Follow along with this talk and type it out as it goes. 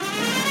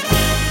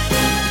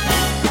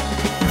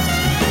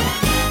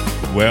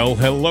Well,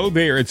 hello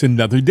there. It's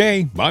another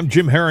day. I'm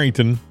Jim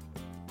Harrington.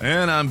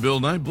 And I'm Bill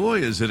Knight. Boy,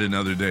 is it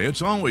another day.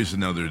 It's always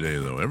another day,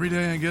 though. Every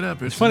day I get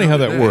up, it's funny how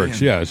that works.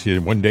 Yes,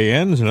 one day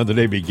ends, another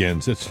day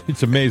begins.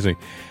 It's amazing.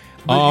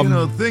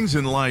 But, things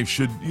in life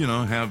should,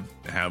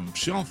 have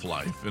shelf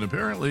life. And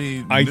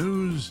apparently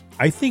news...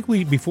 I think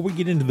before we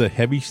get into the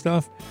heavy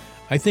stuff,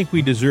 I think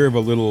we deserve a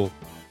little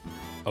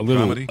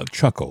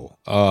chuckle.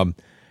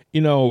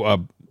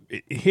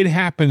 It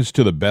happens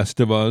to the best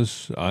of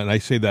us, and I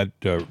say that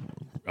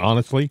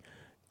honestly.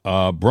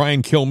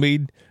 Brian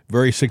Kilmeade,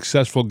 very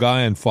successful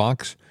guy on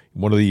Fox.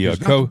 One of the He's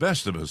not the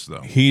best of us,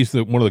 though. He's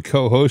one of the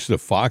co-hosts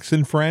of Fox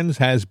and Friends.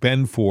 Has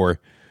been for,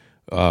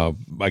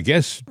 I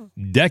guess,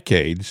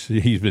 decades.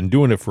 He's been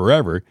doing it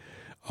forever.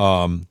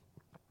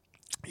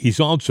 He's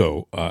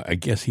also, I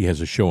guess, he has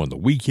a show on the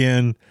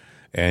weekend,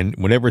 and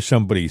whenever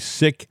somebody's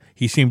sick,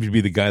 he seems to be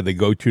the guy they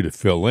go to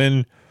fill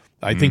in.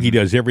 I think he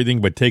does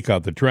everything but take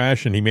out the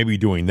trash, and he may be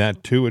doing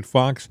that too at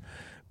Fox.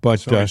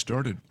 But so he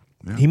started.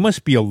 Yeah. He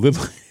must be a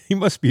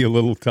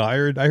little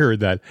tired. I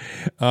heard that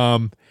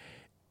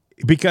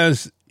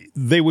because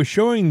they were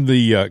showing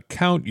the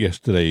count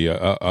yesterday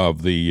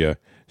of the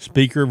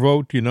speaker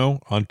vote.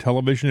 On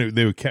television,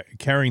 they were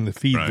carrying the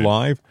feed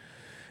live,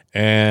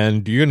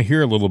 and you're going to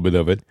hear a little bit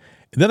of it.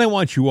 And then I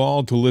want you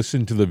all to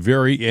listen to the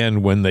very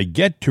end when they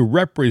get to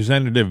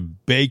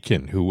Representative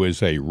Bacon, who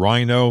is a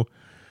rhino,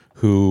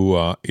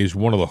 who is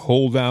one of the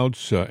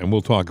holdouts, and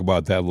we'll talk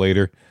about that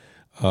later.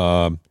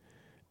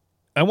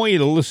 I want you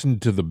to listen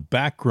to the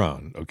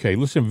background, okay?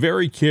 Listen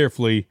very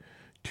carefully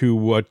to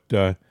what,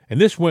 and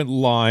this went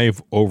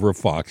live over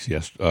Fox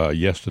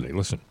yesterday.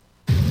 Listen.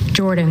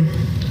 Jordan.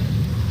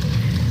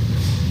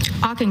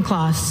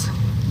 Auchincloss.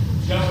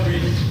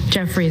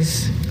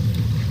 Jeffries.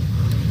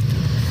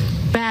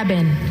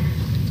 Babin.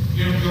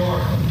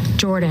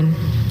 Jordan.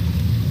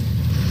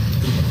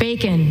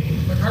 Bacon.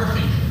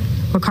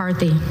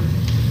 McCarthy.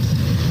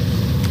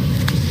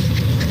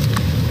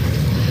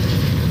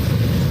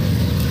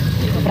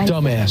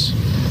 Dumbass.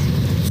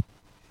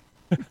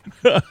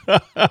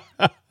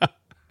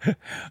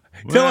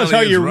 Tell us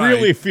how you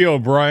really feel,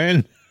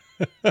 Brian.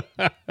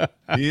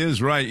 He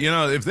is right.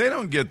 If they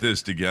don't get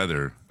this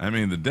together, I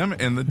mean, the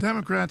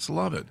Democrats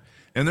love it,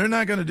 and they're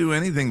not going to do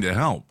anything to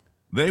help.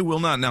 They will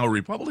not. Now,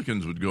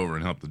 Republicans would go over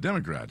and help the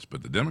Democrats,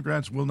 but the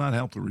Democrats will not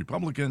help the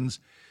Republicans.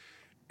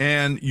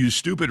 And you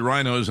stupid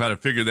rhinos ought to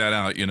figure that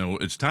out.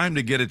 It's time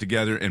to get it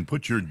together and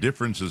put your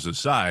differences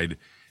aside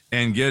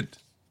and get,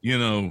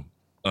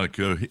 a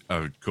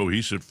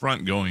cohesive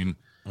front going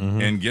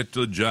and get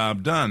the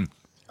job done.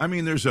 I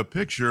mean, there's a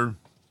picture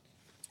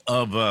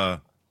of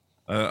a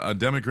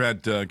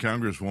Democrat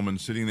congresswoman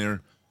sitting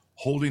there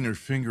holding her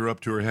finger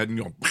up to her head and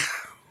going.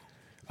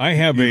 I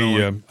have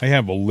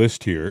a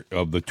list here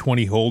of the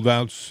 20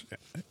 holdouts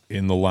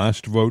in the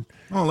last vote.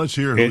 Oh, let's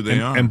hear who they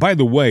are. And by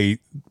the way,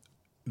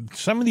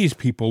 some of these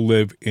people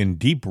live in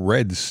deep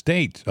red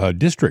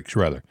districts,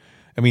 rather.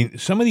 I mean,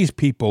 some of these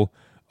people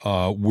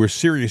were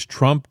serious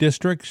Trump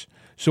districts.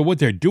 So what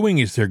they're doing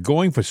is they're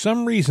going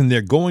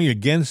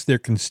against their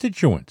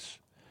constituents.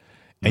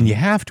 And you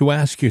have to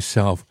ask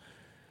yourself,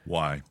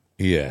 why?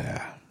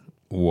 Yeah,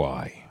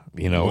 why?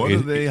 What are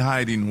they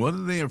hiding? What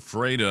are they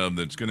afraid of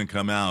that's going to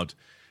come out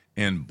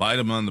and bite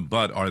them on the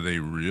butt? Are they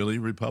really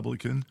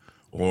Republican,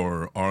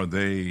 or are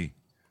they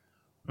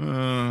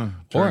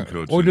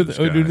turncoats? Or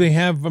do they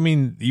have? I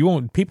mean,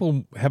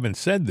 people haven't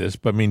said this,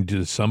 but I mean,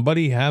 does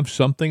somebody have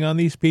something on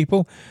these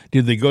people?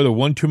 Did they go to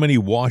one too many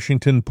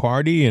Washington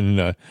party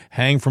and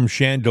hang from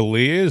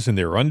chandeliers in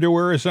their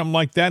underwear or something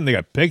like that? And they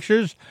got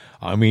pictures.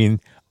 I mean,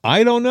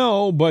 I don't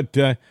know, but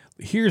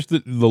here's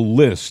the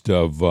list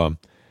of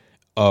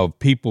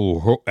people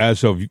who,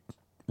 as of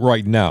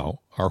right now,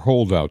 are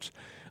holdouts.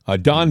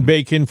 Don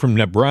Bacon from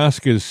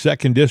Nebraska's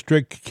 2nd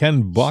District,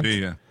 Ken Buck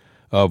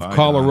of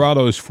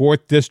Colorado's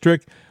 4th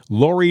District,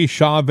 Lori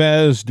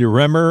Chavez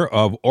DeRemer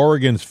of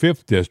Oregon's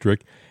 5th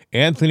District,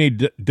 Anthony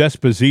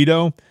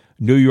Desposito,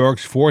 New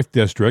York's 4th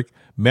District,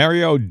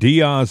 Mario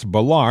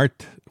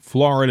Diaz-Balart,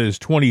 Florida's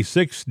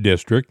 26th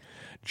District,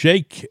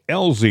 Jake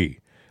Elzy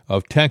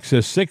of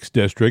Texas' 6th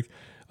District,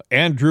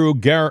 Andrew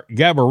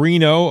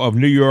Gabarino of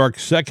New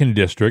York's 2nd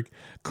District,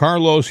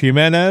 Carlos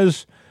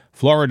Jimenez,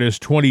 Florida's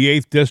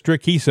 28th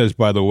District. He says,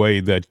 by the way,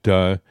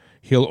 that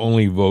he'll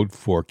only vote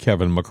for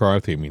Kevin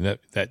McCarthy. I mean,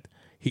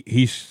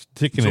 he's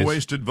sticking. It's a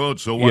wasted vote,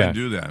 so why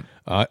do that?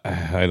 I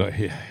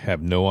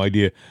have no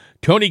idea.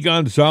 Tony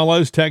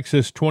Gonzalez,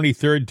 Texas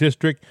 23rd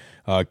District.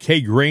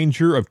 Kay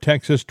Granger of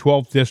Texas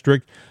 12th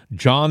District.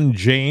 John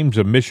James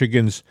of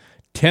Michigan's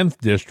 10th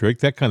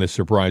District. That kind of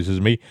surprises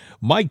me.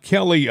 Mike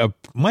Kelly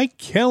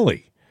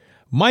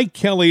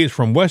is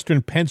from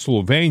Western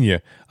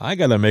Pennsylvania. I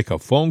got to make a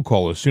phone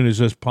call as soon as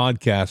this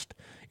podcast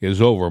is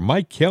over.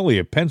 Mike Kelly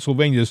of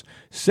Pennsylvania's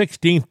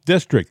 16th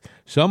District.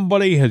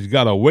 Somebody has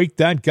got to wake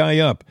that guy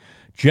up.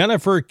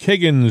 Jennifer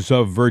Kiggins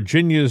of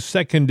Virginia's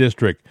 2nd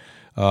District.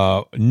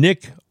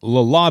 Nick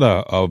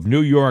Lalata of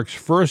New York's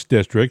 1st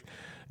District.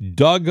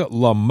 Doug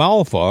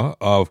LaMalfa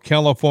of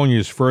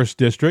California's 1st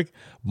District.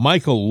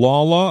 Michael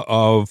Lawler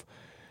of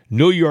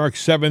New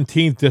York's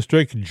 17th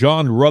District,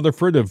 John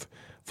Rutherford of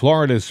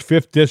Florida's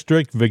 5th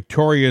District,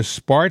 Victoria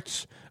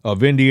Spartz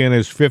of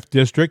Indiana's 5th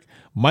District,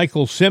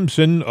 Michael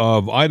Simpson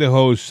of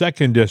Idaho's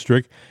 2nd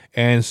District,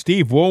 and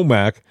Steve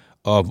Womack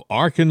of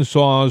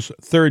Arkansas's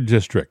 3rd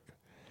District.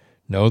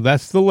 No,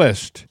 that's the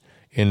list.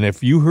 And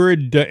if you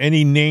heard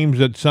any names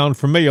that sound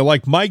familiar,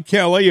 like Mike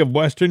Kelly of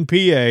Western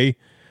PA,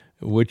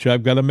 which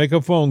I've got to make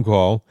a phone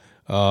call,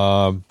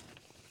 get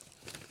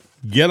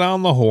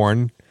on the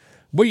horn.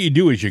 What you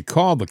do is you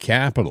call the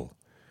Capitol.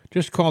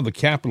 Just call the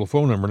Capitol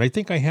phone number. And I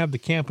think I have the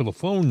Capitol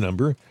phone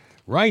number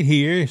right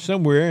here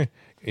somewhere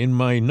in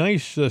my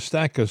nice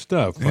stack of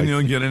stuff. And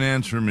you'll get an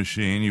answer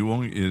machine. You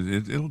won't.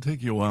 It'll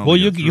take you a while. Well,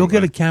 you'll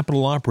get a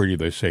Capitol operator,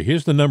 they say.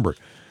 Here's the number.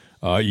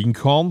 You can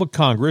call the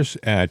Congress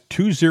at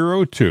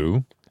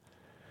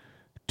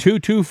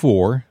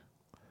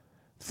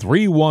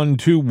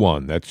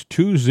 202-224-3121. That's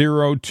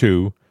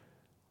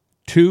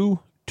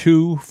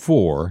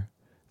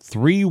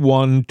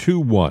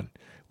 202-224-3121.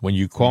 When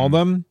you call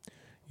them,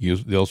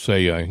 they'll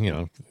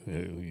say,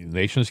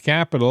 nation's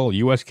capital,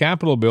 U.S.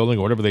 Capitol building,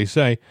 or whatever they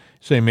say.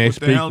 Say, may I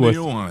speak with... What the hell do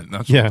you want?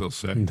 That's what they'll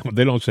say. No,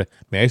 they don't say,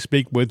 may I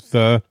speak with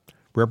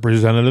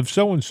Representative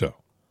so-and-so.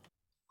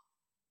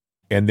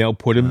 And they'll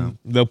put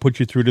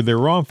you through to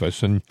their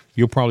office, and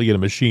you'll probably get a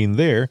machine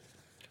there.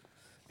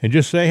 And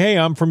just say, hey,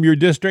 I'm from your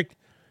district,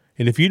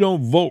 and if you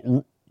don't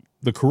vote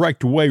the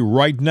correct way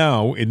right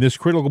now in this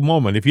critical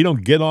moment, if you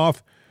don't get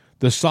off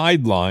the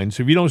sidelines,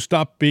 if you don't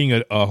stop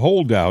being a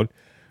holdout,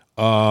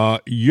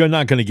 you're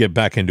not going to get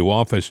back into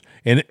office.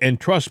 And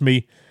trust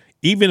me,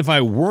 even if I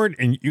weren't,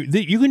 and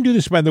you can do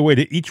this, by the way,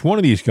 to each one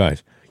of these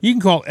guys. You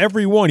can call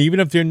every one, even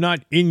if they're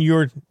not in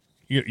you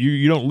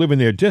don't live in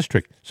their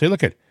district. Say,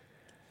 look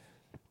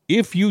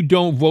if you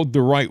don't vote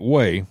the right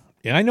way,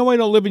 and I know I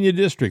don't live in your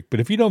district, but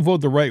if you don't vote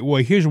the right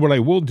way, here's what I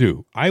will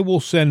do. I will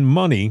send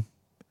money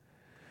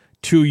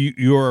to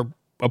your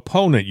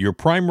opponent, your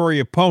primary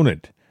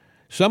opponent.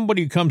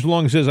 Somebody who comes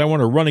along and says, I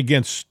want to run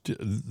against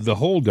the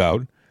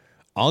holdout,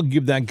 I'll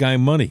give that guy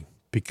money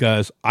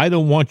because I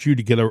don't want you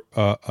to get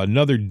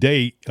another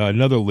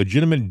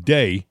legitimate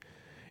day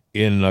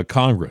in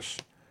Congress.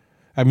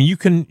 I mean, you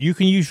can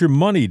use your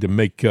money to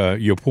make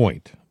your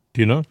point,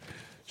 do you know?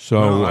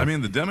 So,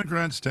 the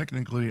Democrats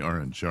technically are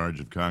in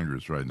charge of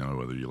Congress right now,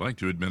 whether you like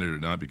to admit it or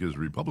not, because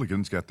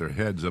Republicans got their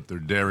heads up their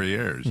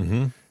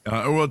derrieres.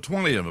 Well,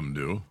 20 of them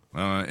do,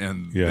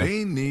 and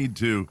they need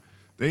to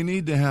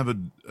have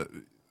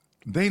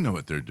they know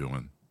what they're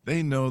doing.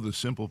 They know the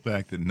simple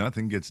fact that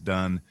nothing gets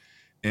done,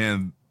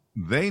 and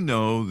they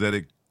know that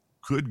it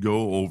could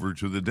go over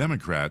to the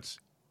Democrats.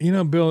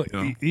 Bill,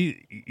 you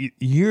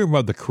hear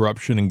about the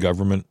corruption in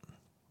government?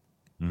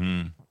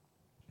 Mm-hmm.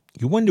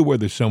 You wonder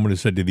whether someone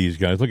has said to these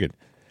guys, look,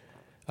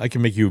 we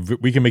can make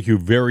you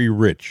very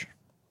rich.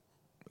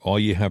 All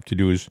you have to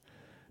do is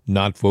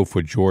not vote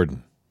for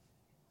Jordan.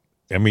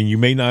 I mean, you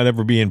may not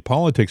ever be in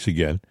politics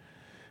again,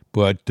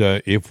 but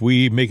if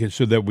we make it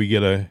so that we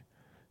get a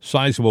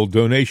sizable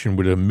donation,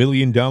 would $1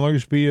 million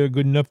be a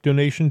good enough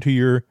donation to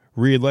your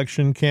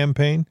reelection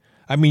campaign?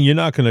 I mean, you're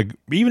not going to,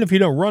 even if you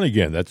don't run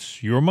again,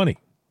 that's your money.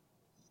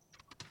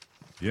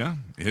 Yeah,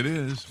 it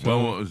is. So,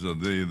 well, what was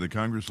the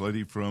Congress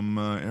lady from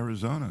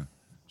Arizona?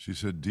 She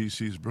said,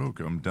 DC's broke.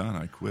 I'm done.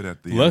 I quit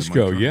at the Let's end of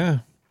my go, term. yeah.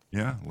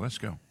 Yeah, let's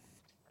go.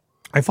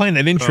 I find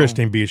that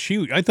interesting because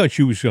I thought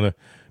she was going to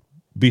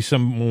be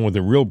someone with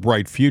a real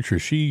bright future.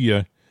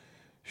 She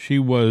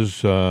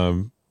was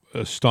a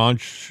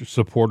staunch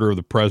supporter of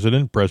the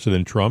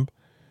President Trump,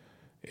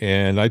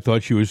 and I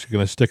thought she was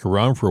going to stick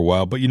around for a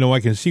while. But,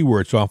 I can see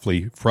where it's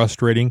awfully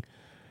frustrating.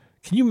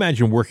 Can you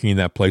imagine working in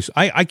that place?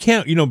 I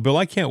can't, Bill,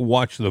 I can't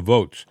watch the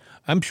votes.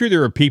 I'm sure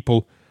there are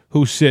people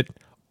who sit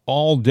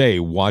all day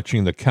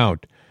watching the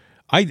count.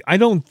 I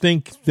don't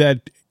think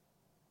that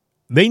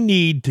they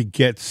need to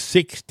get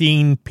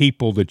 16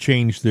 people to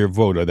change their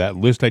vote. Of that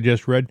list I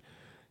just read,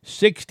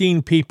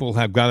 16 people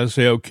have got to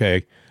say,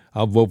 okay,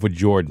 I'll vote for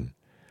Jordan.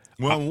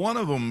 Well, one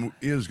of them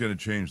is going to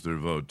change their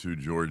vote to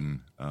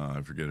Jordan.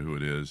 I forget who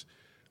it is.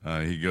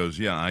 He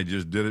goes, I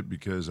just did it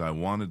because I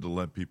wanted to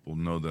let people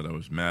know that I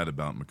was mad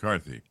about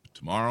McCarthy.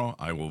 Tomorrow,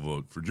 I will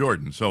vote for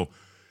Jordan. So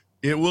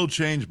it will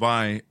change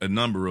by a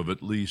number of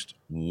at least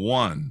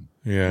one.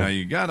 Yeah. Now,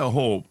 you got to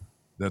hope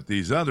that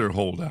these other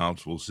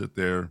holdouts will sit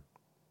there,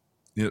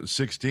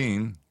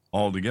 16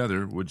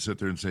 altogether, would sit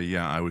there and say,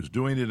 I was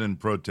doing it in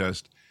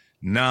protest.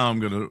 Now I'm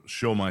going to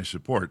show my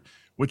support.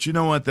 Which, you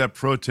know what? That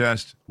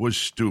protest was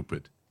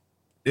stupid.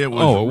 It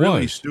was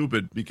really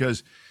stupid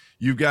because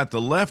you've got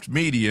the left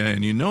media,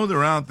 and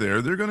they're out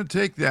there. They're going to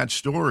take that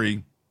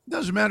story. It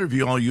doesn't matter if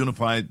you all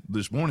unified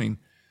this morning.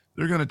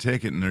 They're going to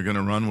take it, and they're going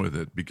to run with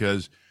it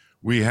because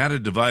we had a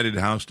divided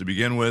House to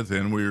begin with,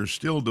 and we're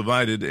still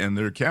divided, and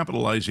they're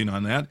capitalizing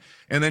on that.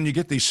 And then you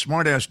get these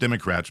smart-ass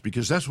Democrats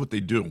because that's what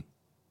they do.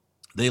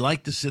 They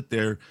like to sit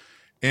there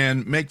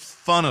and make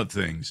fun of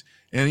things.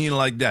 And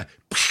like that.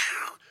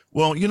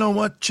 Well, you know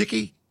what,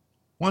 Chickie?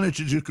 Why don't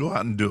you just go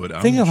out and do it?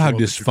 Think of how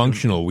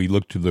dysfunctional we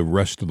look to the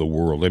rest of the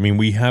world. I mean,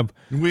 we are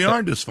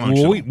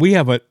dysfunctional. Well, we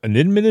have an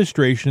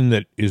administration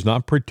that is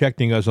not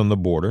protecting us on the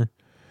border.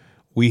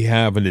 We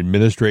have an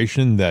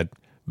administration that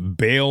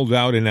bailed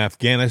out in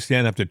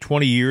Afghanistan after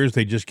 20 years.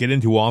 They just get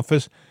into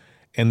office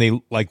and they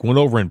went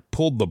over and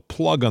pulled the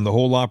plug on the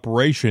whole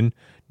operation.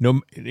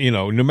 No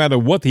matter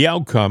what the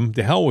outcome,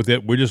 to hell with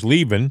it. We're just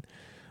leaving.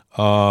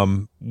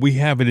 We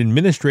have an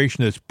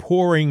administration that's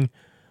pouring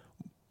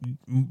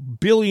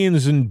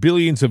billions and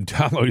billions of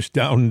dollars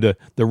down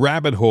the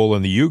rabbit hole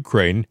in the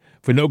Ukraine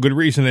for no good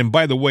reason. And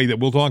by the way, that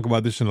we'll talk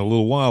about this in a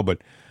little while, but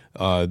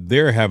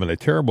they're having a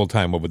terrible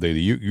time over there,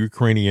 the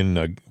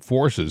Ukrainian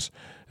forces.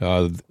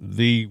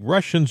 The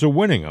Russians are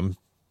winning.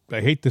 I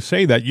hate to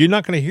say that. You're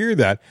not going to hear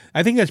that.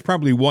 I think that's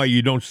probably why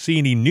you don't see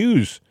any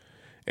news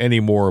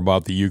anymore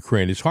about the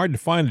Ukraine. It's hard to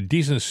find a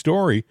decent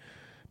story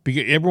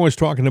because everyone's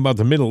talking about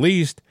the Middle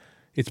East.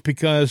 It's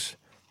because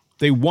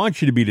they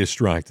want you to be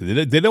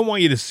distracted. They don't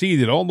want you to see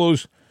that all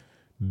those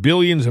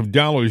billions of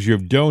dollars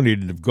you've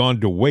donated have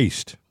gone to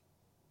waste.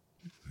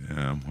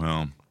 Yeah,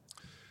 well,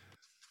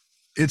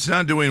 it's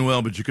not doing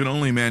well, but you can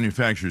only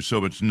manufacture so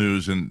much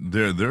news, and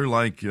they're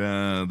like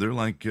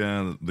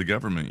the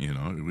government,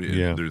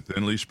 They're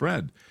thinly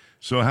spread.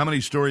 So how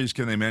many stories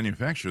can they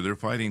manufacture?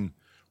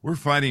 We're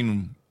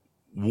fighting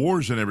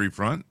wars on every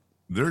front.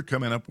 They're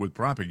coming up with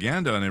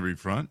propaganda on every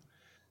front.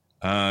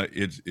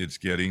 It's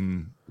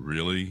getting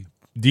really.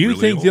 Do you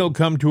think old. they'll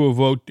come to a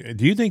vote?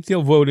 Do you think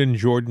they'll vote in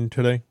Jordan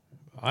today?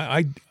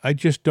 I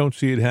just don't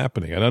see it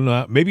happening. I don't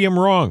know. Maybe I'm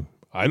wrong.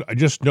 I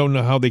just don't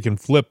know how they can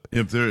flip.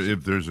 If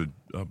there's a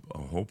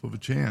hope of a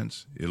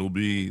chance, it'll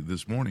be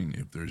this morning.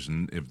 If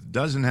it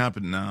doesn't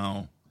happen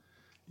now,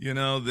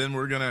 then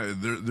we're gonna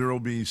there'll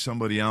be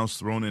somebody else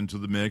thrown into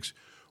the mix,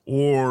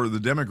 or the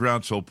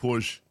Democrats will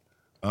push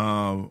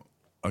a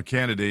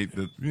candidate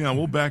that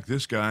we'll back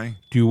this guy.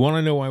 Do you want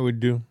to know what I would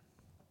do?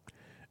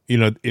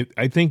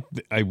 I think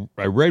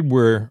I read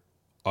where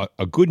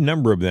a good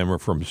number of them are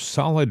from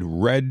solid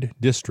red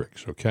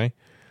districts, okay,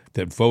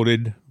 that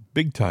voted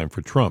big time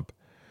for Trump.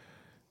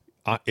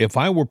 If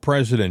I were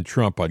President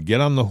Trump, I'd get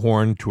on the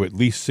horn to at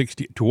least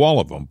 60, to all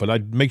of them, but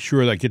I'd make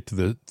sure that I get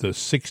to the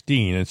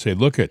 16 and say,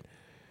 look,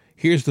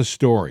 here's the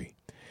story.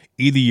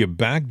 Either you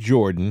back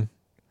Jordan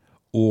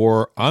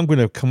or I'm going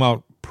to come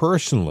out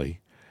personally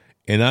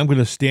and I'm going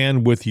to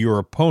stand with your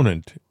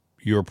opponent,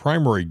 your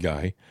primary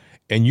guy,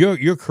 and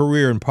your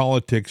career in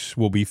politics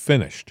will be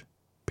finished,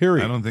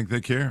 period. I don't think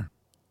they care.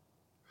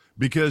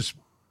 Because,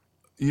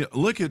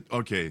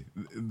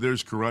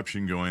 there's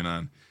corruption going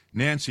on.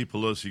 Nancy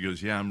Pelosi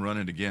goes, I'm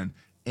running again.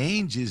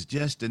 Age is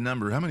just a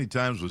number. How many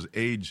times was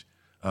age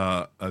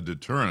a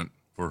deterrent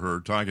for her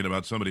talking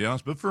about somebody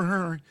else? But for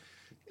her,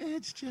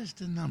 it's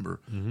just a number.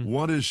 Mm-hmm.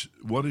 What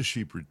is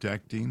she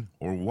protecting?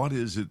 Or what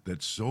is it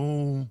that's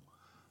so,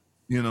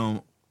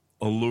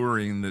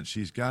 alluring that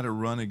she's got to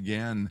run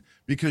again?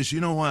 Because you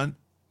know what?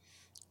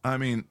 I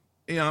mean,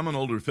 I'm an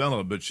older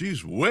fellow, but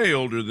she's way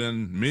older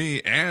than me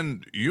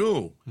and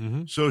you.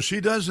 Mm-hmm. So she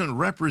doesn't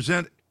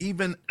represent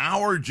even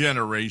our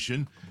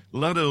generation,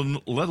 let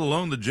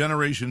alone the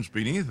generations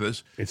beneath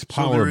us. It's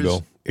power,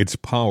 Bill. It's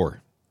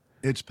power.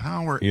 It's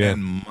power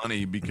and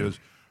money, because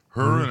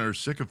her and her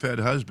sycophant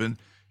husband,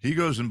 he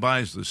goes and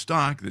buys the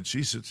stock that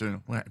she sits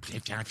in. Well,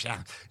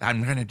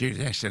 I'm going to do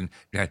this and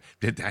after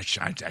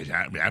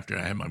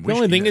I have my whiskey. The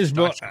only thing is,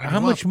 Bill, how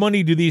much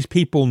money do these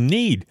people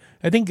need?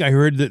 I think I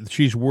heard that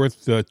she's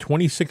worth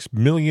 $26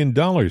 million.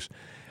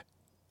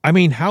 I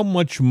mean, how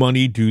much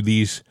money do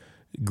these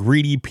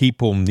greedy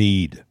people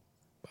need?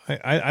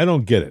 I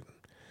don't get it.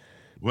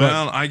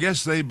 Well, I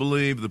guess they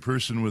believe the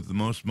person with the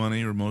most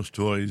money or most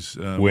toys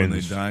when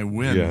they die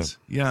wins.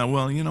 Yeah,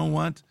 well, you know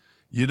what?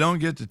 You don't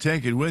get to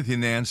take it with you,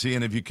 Nancy,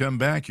 and if you come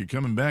back, you're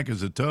coming back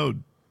as a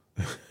toad.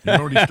 You're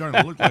already starting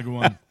to look like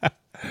one.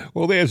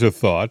 Well, there's a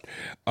thought.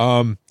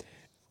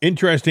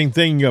 Interesting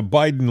thing,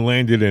 Biden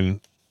landed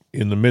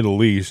in the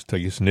Middle East, I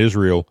guess in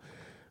Israel,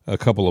 a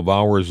couple of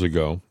hours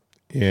ago,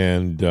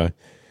 and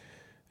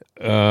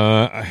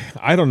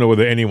I don't know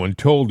whether anyone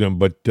told him,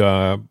 but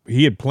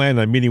he had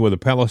planned on meeting with a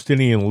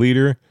Palestinian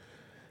leader,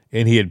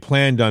 and he had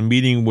planned on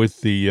meeting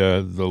with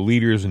the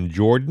leaders in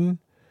Jordan.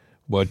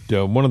 But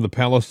one of the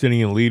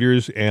Palestinian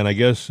leaders and I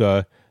guess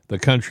the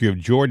country of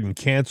Jordan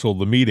canceled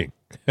the meeting.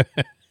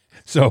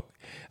 So,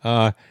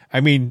 I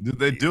mean... Did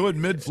they do it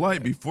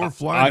mid-flight, before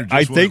flight?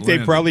 I think they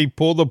probably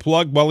pulled the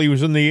plug while he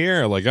was in the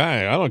air. Like,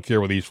 I don't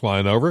care what he's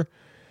flying over.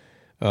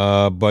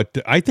 But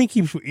I think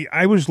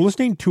I was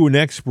listening to an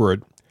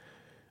expert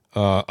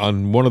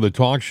on one of the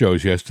talk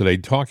shows yesterday,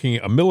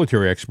 a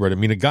military expert. I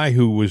mean, a guy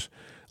who was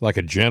like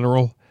a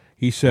general.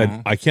 He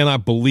said, I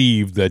cannot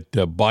believe that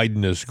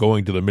Biden is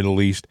going to the Middle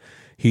East.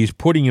 He's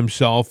putting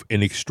himself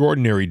in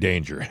extraordinary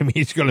danger. I mean,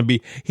 he's going to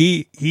be,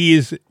 he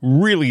is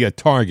really a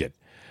target,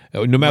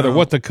 no matter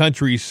what the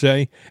countries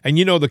say. And,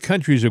 the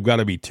countries have got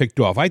to be ticked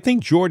off. I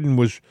think Jordan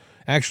was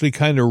actually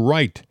kind of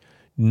right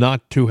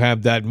not to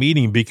have that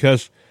meeting,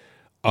 because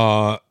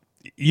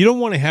you don't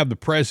want to have the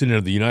president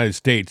of the United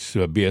States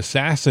be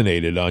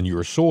assassinated on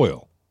your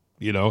soil.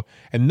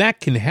 and that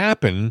can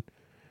happen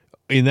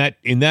in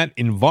that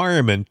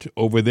environment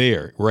over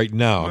there right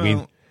now. Well, I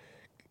mean,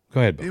 go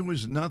ahead, Bill. It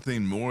was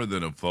nothing more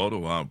than a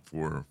photo op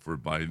for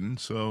Biden.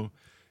 So,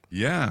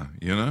 yeah,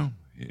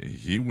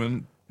 he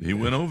went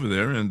over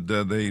there, and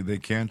they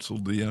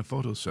canceled the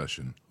photo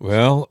session.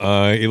 Well,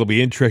 it'll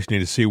be interesting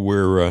to see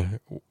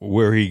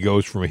where he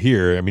goes from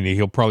here. I mean,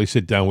 he'll probably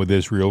sit down with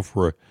Israel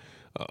for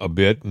a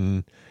bit,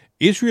 and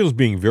Israel's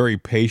being very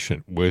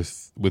patient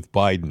with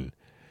Biden.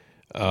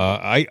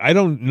 I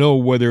don't know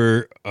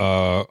whether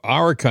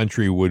our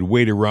country would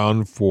wait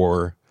around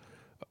for,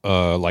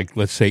 like,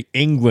 let's say,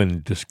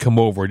 England to come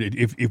over.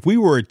 If we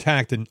were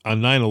attacked on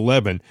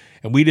 9/11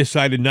 and we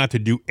decided not to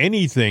do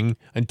anything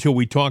until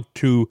we talked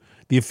to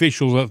the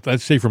officials,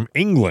 let's say, from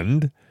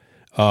England,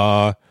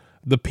 the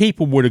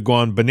people would have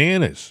gone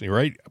bananas,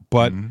 right?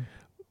 But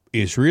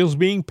Israel's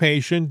being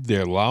patient.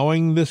 They're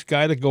allowing this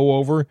guy to go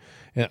over,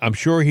 and I'm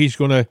sure he's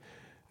going to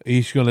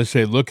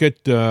say, "Look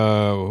at,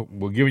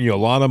 we're giving you a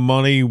lot of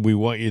money. We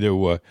want you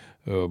to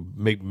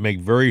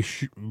make very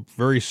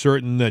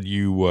certain that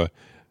you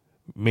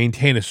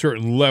maintain a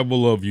certain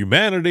level of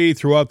humanity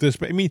throughout this."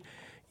 I mean,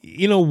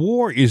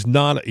 war is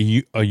not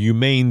a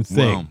humane thing.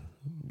 Well,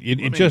 it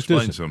let me just explain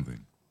isn't.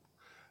 something.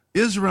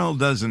 Israel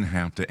doesn't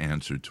have to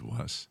answer to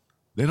us.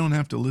 They don't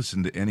have to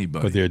listen to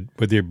anybody.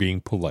 But they're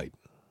being polite.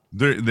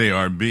 They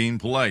are being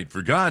polite.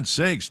 For God's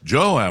sakes,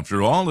 Joe,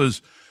 after all,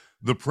 is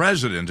the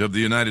president of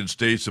the United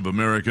States of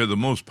America, the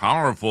most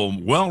powerful,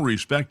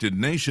 well-respected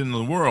nation in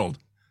the world.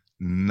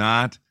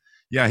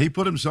 He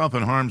put himself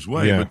in harm's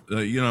way, Yeah.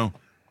 but,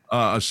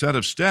 a set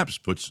of steps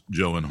puts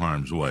Joe in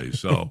harm's way,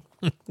 so.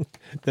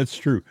 That's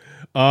true.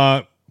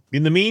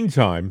 In the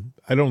meantime,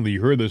 I don't know if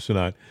you heard this or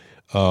not,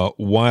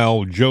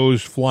 while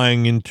Joe's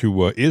flying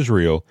into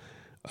Israel,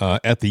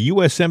 at the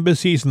U.S.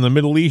 embassies in the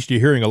Middle East, you're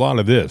hearing a lot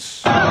of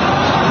this.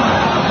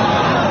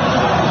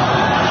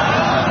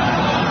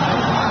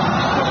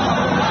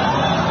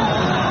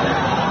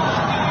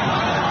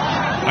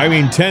 I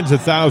mean, tens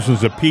of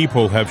thousands of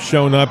people have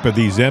shown up at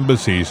these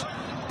embassies.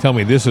 Tell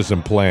me this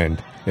isn't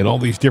planned in all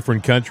these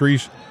different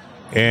countries.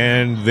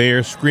 And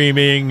they're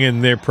screaming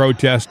and they're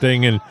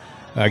protesting. And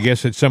I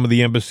guess at some of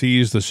the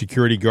embassies, the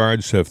security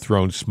guards have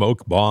thrown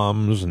smoke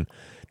bombs and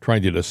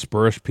trying to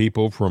disperse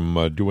people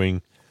from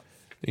doing,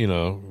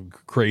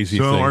 crazy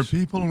things. So are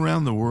people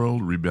around the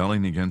world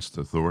rebelling against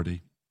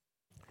authority?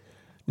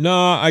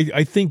 No,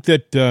 I think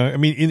that,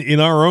 in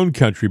our own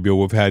country, Bill,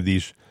 we've had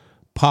these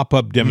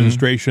pop-up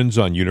demonstrations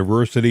on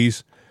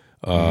universities.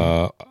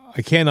 I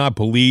cannot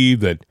believe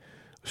that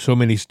so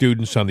many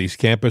students on these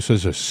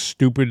campuses are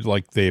stupid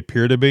like they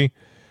appear to be.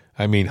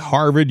 I mean,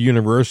 Harvard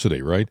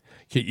University, right?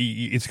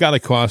 It's got to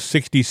cost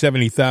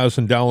 $60,000,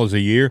 $70,000 a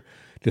year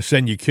to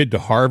send your kid to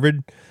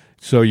Harvard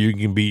so you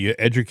can be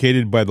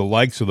educated by the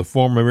likes of the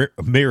former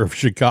mayor of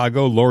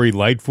Chicago, Lori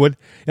Lightfoot.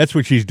 That's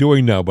what she's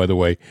doing now, by the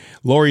way.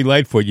 Lori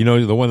Lightfoot,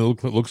 the one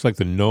that looks like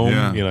the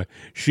gnome. Yeah.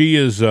 She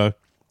is.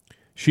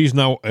 She's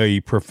now a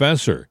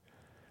professor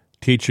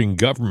teaching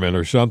government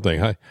or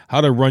something.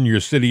 How to run your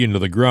city into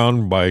the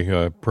ground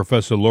by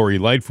Professor Lori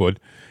Lightfoot.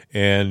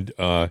 And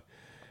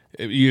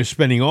you're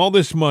spending all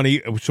this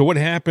money. So what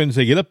happens?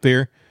 They get up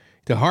there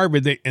to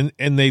Harvard and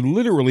they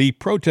literally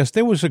protest.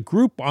 There was a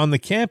group on the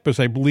campus,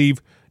 I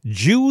believe,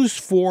 Jews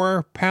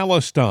for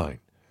Palestine.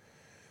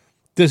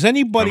 Has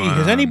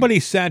anybody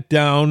sat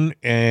down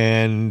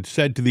and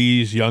said to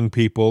these young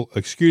people,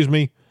 excuse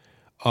me,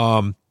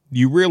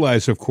 you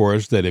realize, of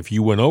course, that if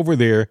you went over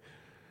there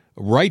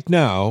right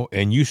now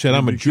and you said,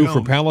 I'm a Jew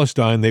for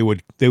Palestine, they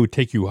would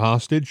take you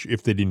hostage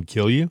if they didn't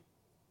kill you?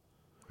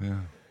 Yeah.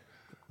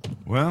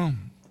 Well,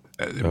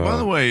 by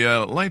the way,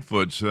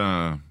 Lightfoot's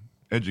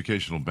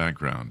educational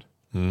background.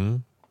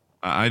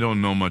 I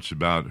don't know much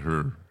about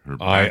her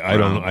background. I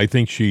don't. I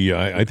think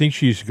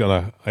she's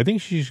got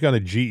a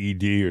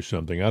GED or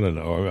something. I don't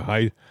know.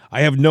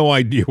 I have no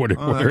idea what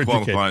her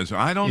qualifies.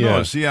 I don't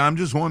know. See, I'm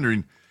just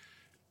wondering.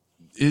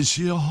 Is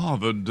she a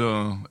Harvard?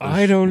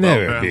 I don't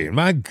know, Bean.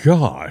 My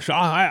gosh.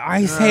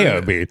 I say,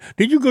 Bean,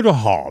 did you go to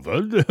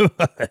Harvard?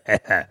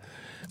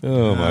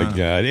 Oh, my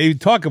God. Hey,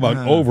 talk about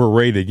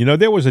overrated.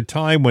 There was a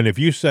time when if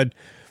you said,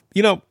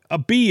 a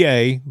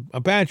BA, a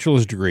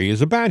bachelor's degree, is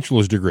a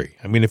bachelor's degree.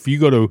 I mean, if you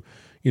go to,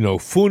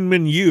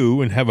 Funman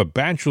U and have a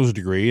bachelor's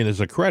degree and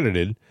is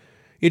accredited,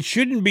 it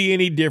shouldn't be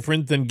any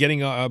different than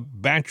getting a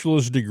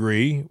bachelor's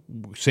degree,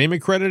 same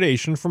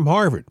accreditation from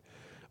Harvard.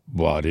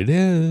 But it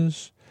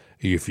is.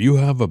 If you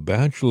have a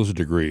bachelor's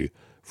degree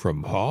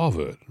from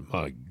Harvard,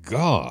 my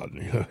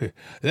God,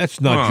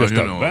 that's not just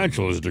a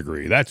bachelor's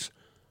degree. That's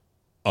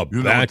a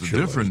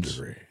bachelor's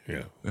degree.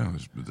 Yeah,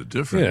 the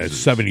difference. Yeah,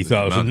 it's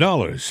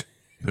 $70,000.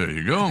 There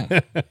you go.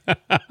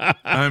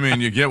 I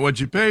mean, you get what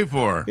you pay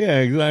for.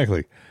 Yeah,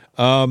 exactly.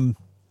 But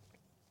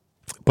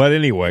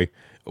anyway,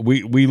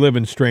 we live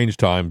in strange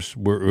times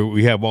where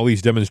we have all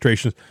these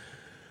demonstrations.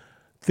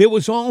 There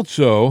was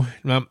also,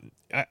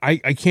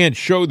 I can't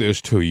show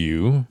this to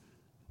you,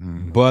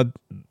 but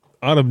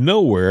out of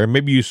nowhere,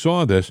 maybe you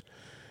saw this,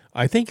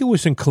 I think it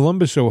was in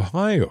Columbus,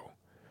 Ohio,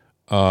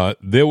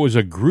 there was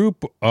a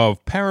group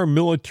of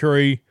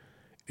paramilitary,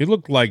 it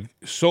looked like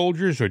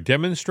soldiers or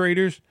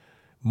demonstrators,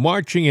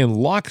 marching in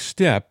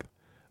lockstep.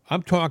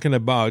 I'm talking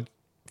about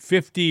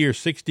 50 or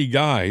 60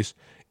 guys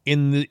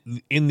in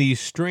these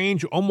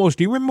strange, almost,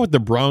 do you remember what the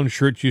brown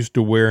shirts used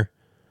to wear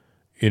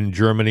in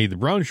Germany? The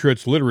brown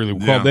shirts literally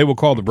they were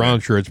called the brown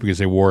shirts because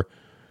they wore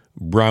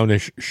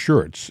brownish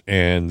shirts,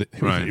 and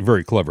it was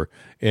very clever.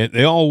 And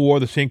they all wore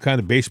the same kind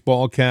of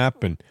baseball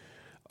cap, and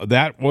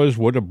that was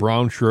what a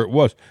brown shirt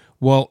was.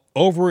 Well,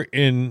 over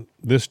in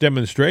this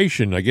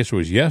demonstration, I guess it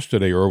was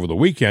yesterday or over the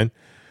weekend,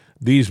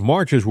 these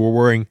marchers were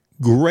wearing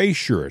gray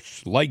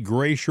shirts, light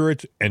gray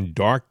shirts, and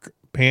dark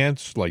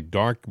pants, like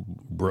dark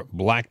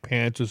black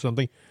pants or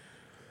something.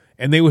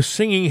 And they were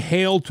singing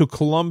Hail to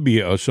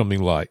Columbia or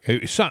something like,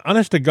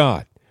 honest to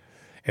God.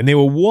 And they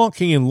were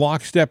walking in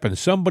lockstep, and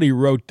somebody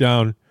wrote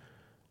down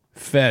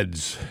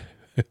feds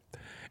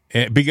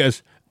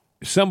because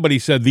somebody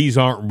said, these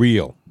aren't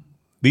real.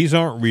 These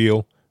aren't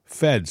real,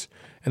 feds.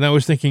 And I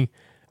was thinking,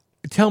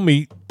 tell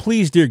me,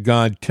 please, dear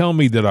God, tell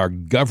me that our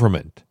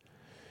government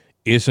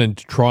isn't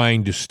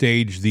trying to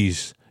stage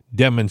these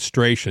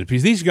demonstrations,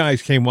 because these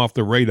guys came off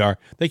the radar.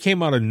 They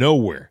came out of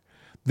nowhere.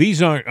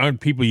 These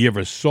aren't people you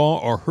ever saw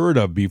or heard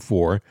of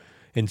before,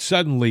 and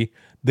suddenly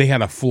they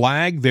had a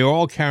flag. They were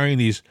all carrying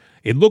these,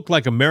 it looked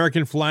like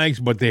American flags,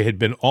 but they had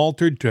been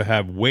altered to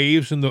have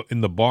waves in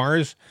the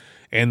bars,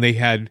 and they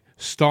had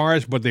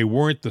stars, but they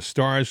weren't the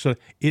stars. So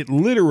it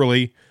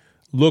literally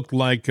looked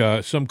like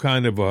some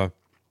kind of a,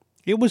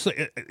 it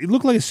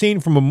looked like a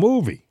scene from a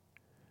movie,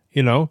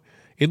 you know?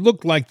 It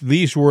looked like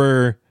these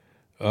were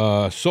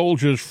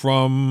soldiers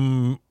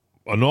from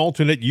an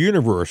alternate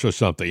universe or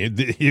something.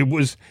 It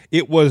was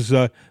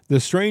the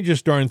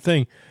strangest darn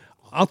thing.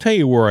 I'll tell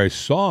you where I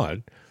saw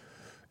it.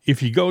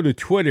 If you go to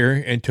Twitter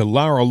and to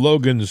Lara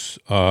Logan's,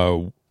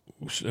 her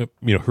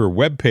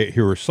webpage,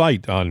 her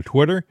site on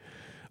Twitter,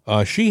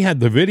 she had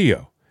the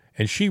video,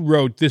 and she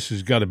wrote, "This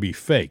has got to be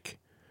fake,"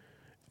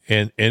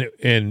 and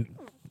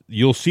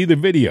you'll see the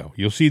video.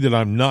 You'll see that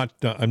I'm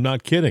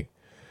not kidding.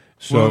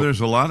 So, well, there's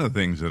a lot of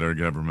things that our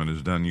government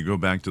has done. You go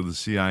back to the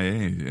CIA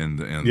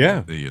and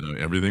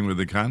everything with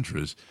the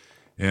Contras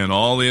and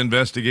all the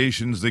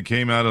investigations that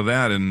came out of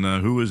that. And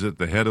who was at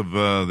the head of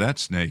that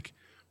snake?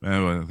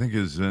 I think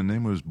his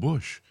name was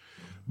Bush.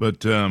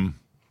 But, we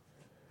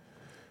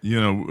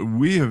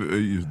have,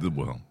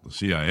 the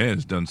CIA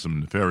has done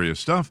some nefarious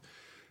stuff.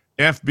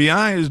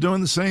 FBI is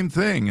doing the same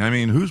thing. I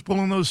mean, who's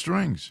pulling those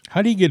strings?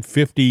 How do you get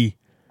 50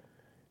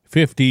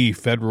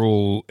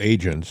 federal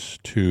agents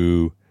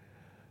to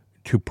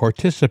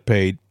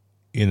participate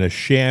in a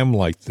sham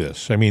like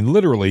this? I mean,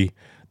 literally,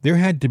 there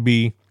had to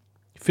be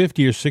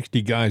 50 or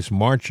 60 guys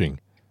marching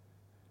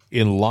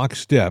in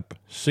lockstep,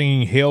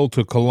 singing Hail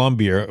to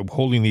Columbia,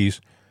 holding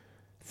these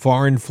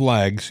foreign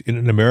flags in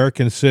an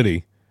American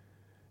city.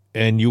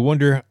 And you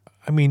wonder,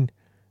 I mean,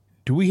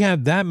 do we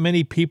have that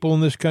many people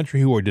in this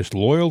country who are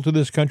disloyal to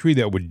this country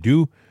that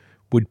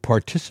would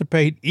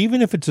participate,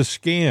 even if it's a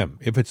scam,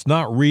 if it's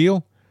not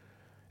real,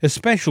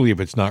 especially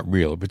if it's not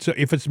real,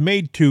 if it's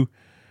made to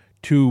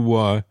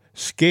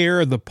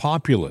scare the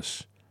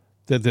populace,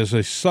 that there's a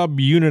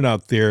subunit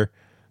out there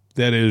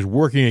that is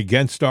working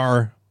against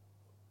our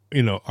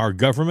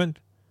government?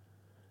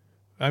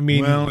 I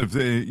mean, well,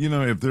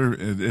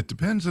 it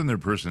depends on their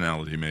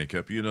personality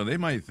makeup. They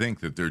might think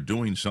that they're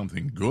doing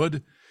something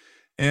good,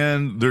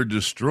 and they're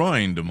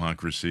destroying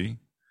democracy.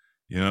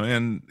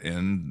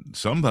 And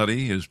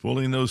somebody is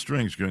pulling those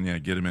strings, going, "Yeah,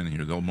 get them in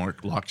here. They'll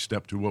mark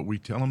lockstep to what we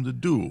tell them to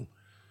do."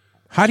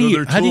 How do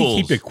you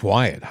keep it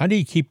quiet? How do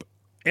you keep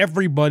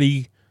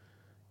everybody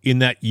in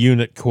that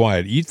unit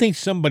quiet? You think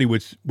somebody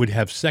would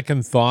have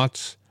second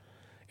thoughts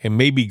and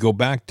maybe go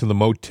back to the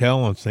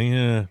motel and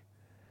say,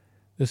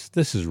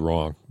 this is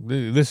wrong.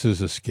 This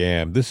is a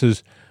scam. This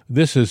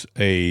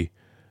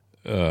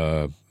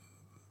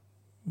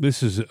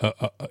is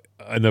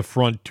an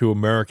affront to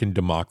American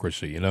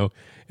democracy.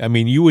 I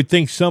mean, you would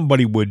think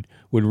somebody would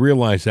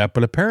realize that,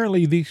 but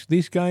apparently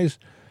these guys,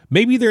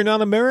 maybe they're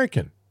not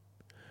American.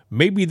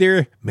 Maybe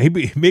they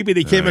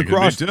came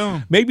across.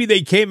 Maybe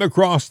they came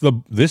across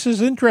this is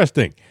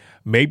interesting.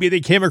 Maybe they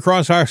came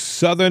across our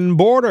southern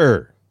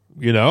border.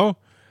 We how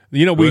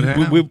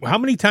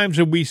many times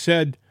have we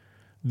said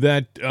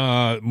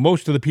that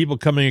most of the people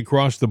coming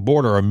across the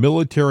border are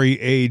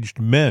military-aged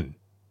men?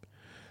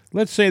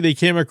 Let's say they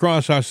came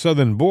across our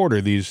southern border.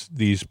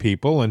 These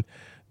people, and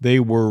they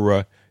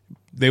were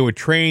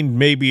trained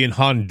maybe in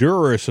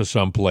Honduras or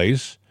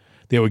someplace.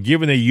 They were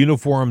given their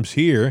uniforms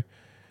here.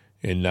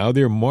 And now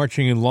they're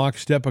marching in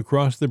lockstep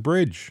across the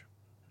bridge.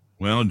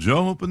 Well,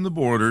 Joe opened the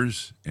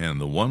borders,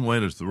 and the one way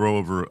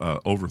to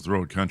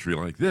overthrow a country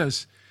like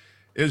this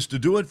is to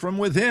do it from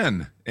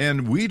within.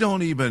 And we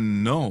don't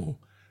even know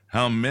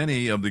how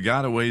many of the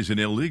gotaways and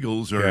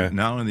illegals are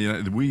now in the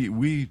United.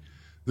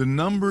 The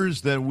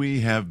numbers that we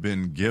have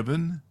been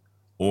given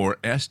or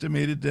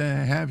estimated to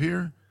have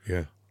here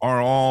are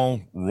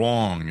all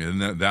wrong. And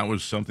that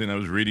was something I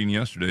was reading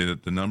yesterday,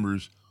 that the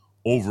numbers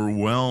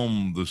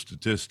overwhelm the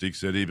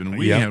statistics that even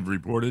we Yeah. have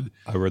reported.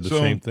 I read the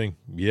same thing.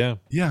 Yeah.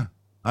 Yeah.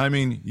 I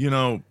mean,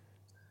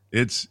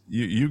 it's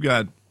you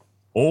got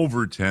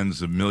over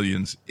tens of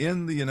millions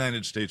in the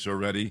United States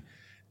already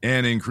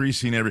and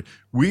increasing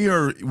we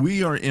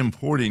are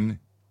importing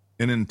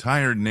an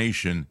entire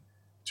nation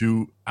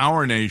to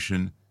our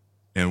nation,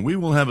 and we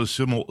will have a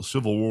civil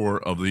war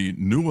of the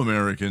new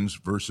Americans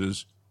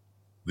versus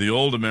the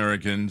old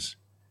Americans,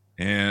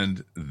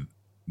 and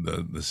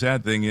the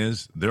sad thing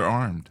is they're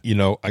armed.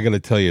 I got to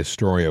tell you a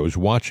story I was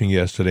watching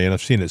yesterday, and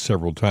I've seen it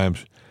several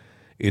times.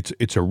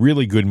 It's a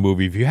really good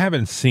movie. If you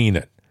haven't seen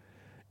it,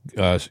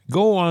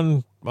 go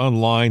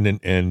online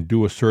and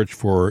do a search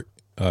for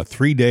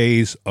 3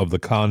 Days of the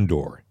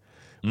Condor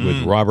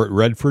with Robert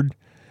Redford.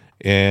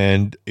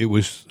 And it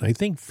was, I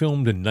think,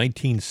 filmed in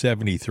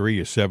 1973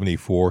 or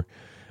 74.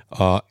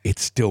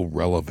 It's still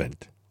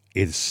relevant.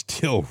 It's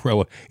still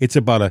relevant. It's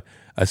about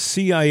a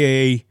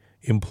CIA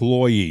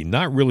employee,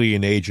 not really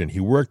an agent. He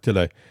worked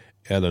at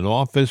an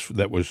office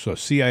that was a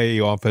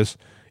CIA office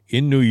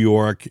in New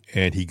York,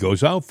 and he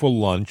goes out for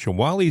lunch. And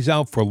while he's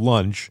out for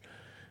lunch,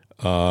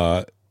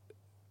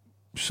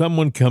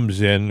 someone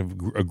comes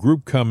in, a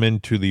group come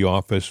into the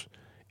office,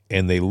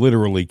 and they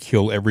literally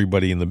kill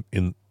everybody in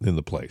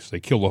the place.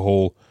 They kill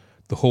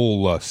the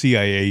whole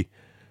CIA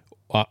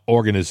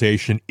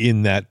organization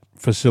in that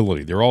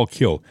facility. They're all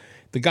killed.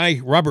 The guy,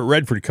 Robert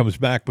Redford, comes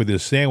back with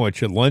his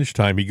sandwich at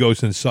lunchtime. He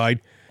goes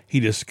inside. He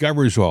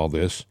discovers all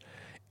this.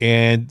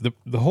 And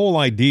the whole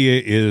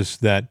idea is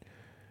that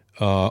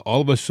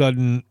all of a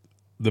sudden,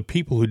 the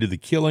people who did the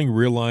killing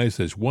realize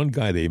there's one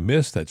guy they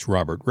missed. That's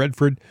Robert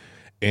Redford.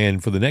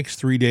 And for the next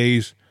 3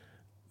 days,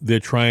 they're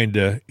trying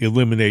to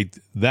eliminate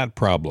that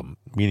problem,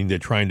 meaning they're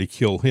trying to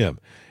kill him.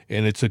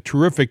 And it's a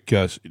terrific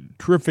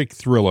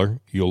thriller.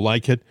 You'll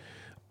like it.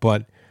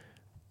 But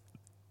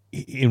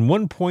in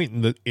one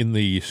point in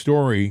the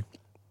story,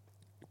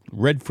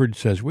 Redford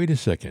says, wait a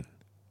second.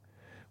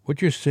 What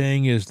you're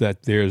saying is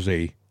that there's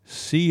a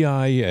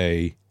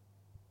CIA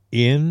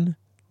in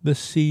the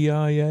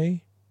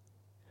CIA?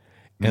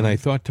 And I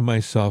thought to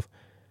myself,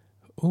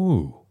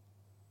 ooh,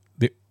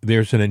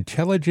 there's an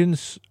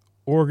intelligence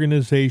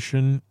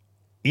organization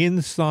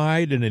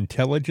inside an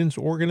intelligence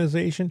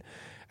organization?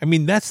 I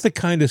mean, that's the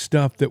kind of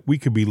stuff that we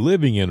could be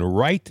living in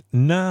right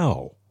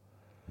now.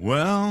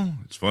 Well,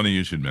 it's funny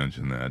you should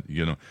mention that.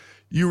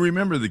 You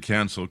remember the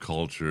cancel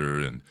culture,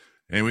 and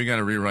we got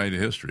to rewrite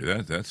history.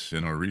 That's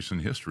in our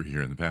recent history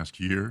here in the past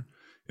year.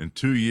 In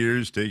 2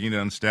 years, taking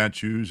down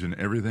statues and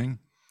everything.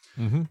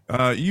 Mm-hmm.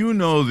 You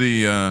know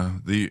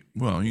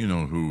you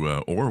know who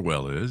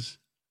Orwell is.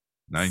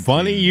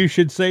 Funny you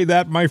should say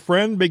that, my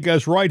friend,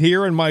 because right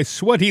here in my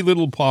sweaty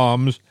little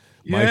palms,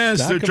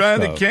 yes, they're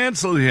trying to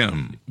cancel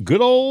him. Good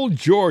old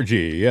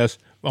Georgie. Yes,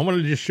 I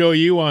wanted to just show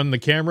you on the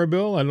camera,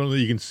 Bill. I don't know if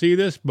you can see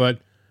this, but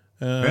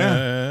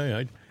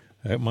I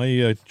have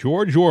my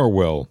George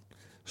Orwell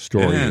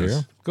story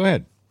here. Go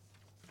ahead.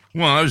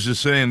 Well, I was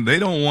just saying they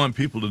don't want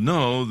people to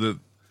know that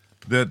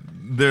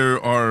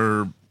there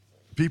are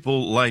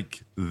people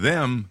like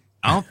them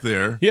out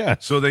there. Yeah.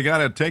 So they got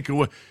to take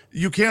away.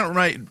 You can't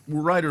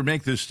write or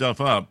make this stuff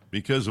up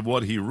because of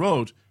what he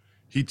wrote.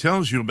 He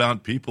tells you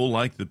about people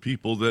like the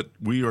people that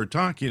we are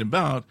talking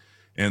about,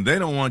 and they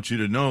don't want you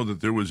to know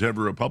that there was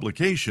ever a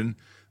publication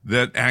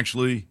that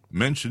actually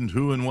mentioned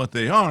who and what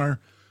they are.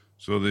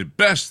 So the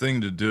best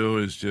thing to do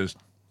is just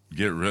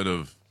get rid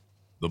of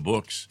the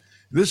books.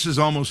 This is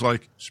almost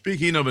like,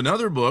 speaking of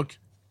another book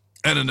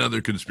and another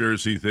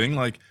conspiracy thing,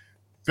 like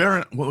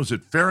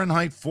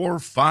Fahrenheit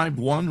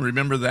 451,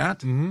 remember that?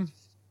 Mm-hmm.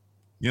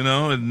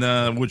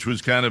 And which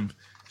was kind of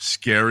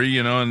scary,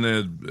 and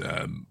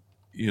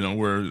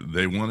where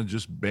they want to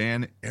just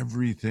ban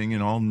everything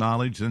and all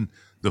knowledge, and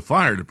the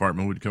fire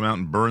department would come out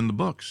and burn the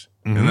books.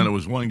 Mm-hmm. And then it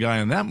was one guy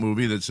in that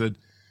movie that said,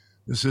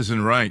 this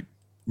isn't right.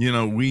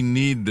 We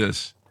need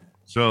this.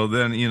 So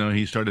then,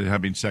 he started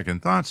having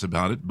second thoughts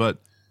about it, but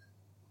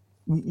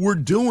we're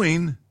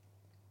doing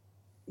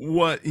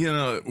what,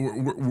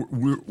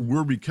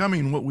 we're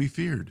becoming what we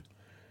feared,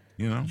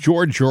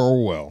 George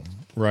Orwell,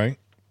 right?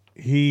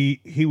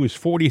 He was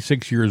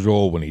 46 years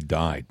old when he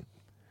died.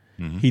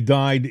 Mm-hmm. He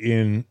died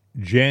in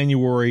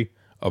January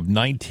of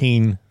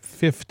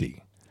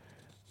 1950.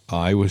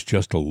 I was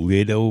just a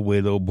little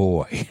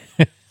boy.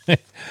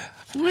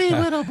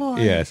 Little boy.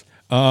 Yes.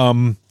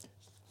 The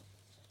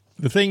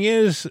thing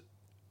is,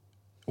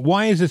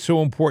 why is it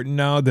so important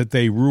now that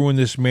they ruin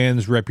this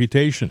man's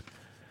reputation?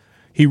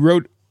 He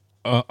wrote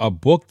a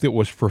book that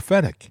was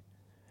prophetic.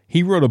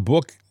 He wrote a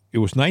book, it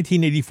was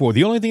 1984.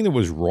 The only thing that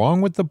was wrong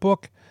with the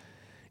book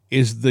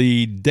is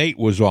the date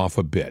was off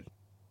a bit.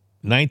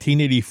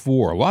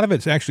 1984. A lot of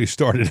it actually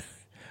started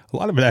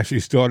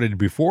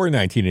before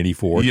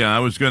 1984. Yeah, I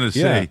was going to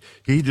say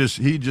he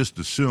just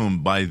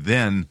assumed by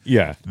then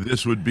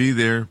this would be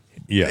there.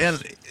 Yeah.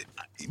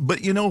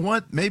 But you know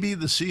what? Maybe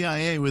the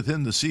CIA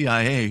within the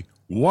CIA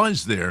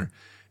was there.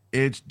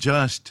 It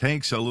just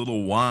takes a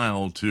little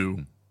while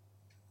to,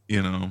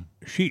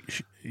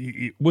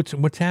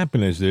 What's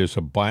happened is there's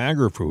a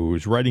biographer who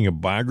was writing a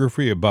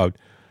biography about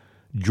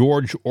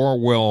George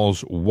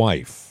Orwell's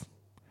wife.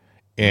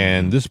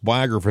 And this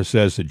biographer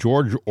says that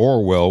George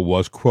Orwell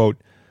was, quote,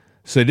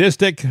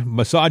 sadistic,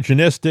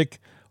 misogynistic,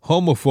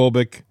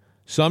 homophobic,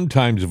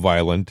 sometimes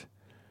violent,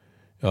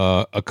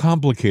 a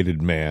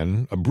complicated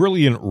man, a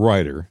brilliant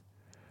writer.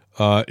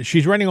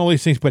 She's writing all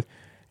these things, but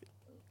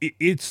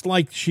it's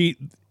like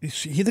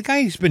the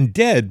guy's been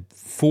dead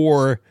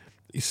for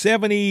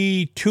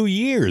 72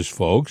 years,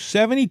 folks.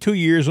 72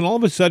 years, and all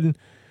of a sudden,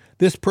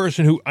 this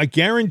person who, I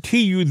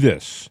guarantee you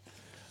that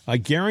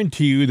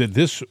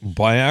this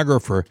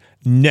biographer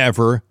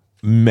never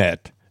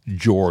met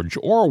George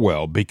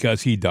Orwell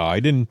because he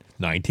died in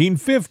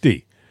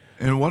 1950.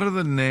 And what are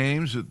the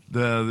names that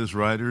this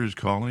writer is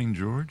calling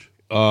George?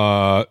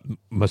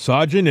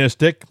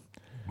 Misogynistic.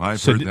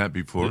 I've heard that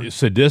before.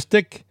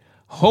 Sadistic,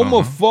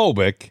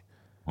 homophobic,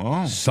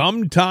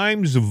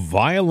 sometimes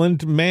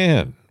violent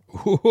man.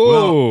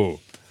 Well,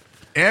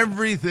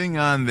 everything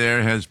on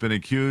there has been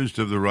accused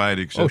of the right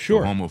except the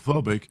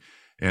homophobic,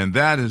 and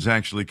that has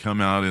actually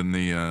come out in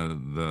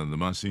the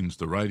musings,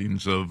 the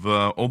writings of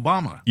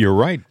Obama. You're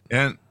right.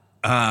 And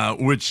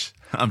which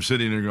I'm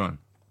sitting there going,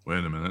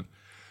 wait a minute.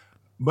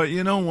 But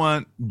you know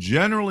what?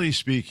 Generally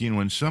speaking,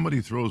 when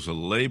somebody throws a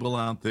label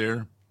out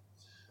there,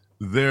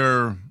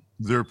 they're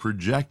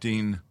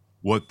projecting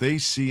what they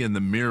see in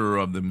the mirror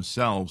of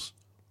themselves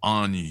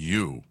on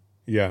you.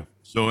 Yeah.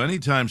 So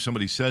anytime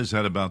somebody says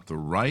that about the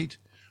right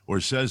or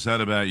says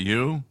that about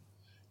you,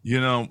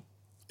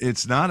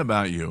 it's not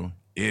about you.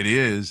 It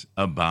is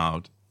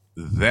about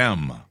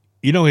them.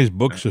 You know, his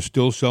books are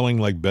still selling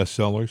like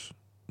bestsellers.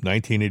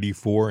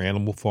 1984,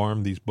 Animal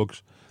Farm, these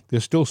books, they're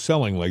still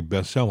selling like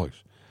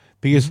bestsellers.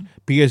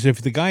 Because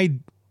if the guy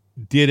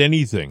did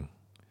anything,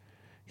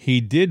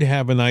 he did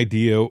have an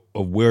idea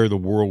of where the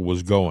world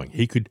was going.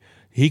 He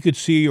could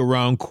see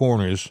around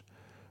corners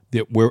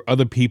that where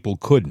other people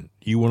couldn't.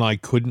 You and I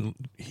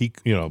couldn't.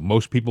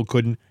 Most people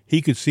couldn't.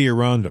 He could see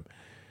around them.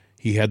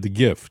 He had the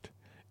gift,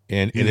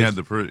 and he read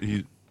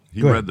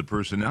the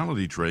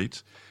personality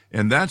traits,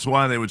 and that's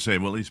why they would say,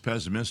 "Well, he's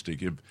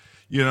pessimistic."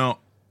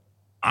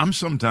 I'm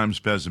sometimes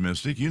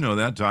pessimistic. You know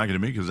that talking to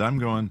me because I'm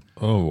going,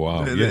 "Oh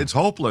wow, it's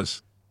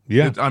hopeless."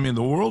 Yeah,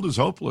 the world is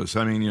hopeless.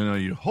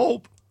 You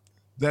hope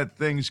that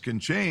things can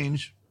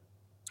change,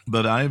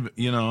 but I've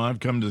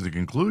come to the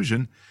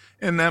conclusion,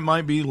 and that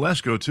might be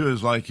Lesko too.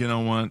 Is like, you know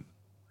what?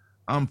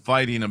 I'm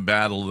fighting a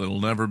battle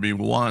that'll never be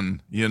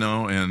won,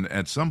 and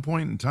at some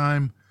point in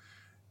time,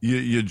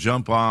 you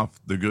jump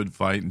off the good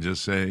fight and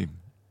just say,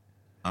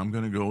 I'm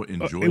going to go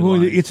enjoy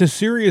life. It's a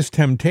serious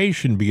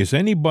temptation because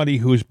anybody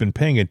who's been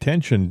paying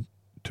attention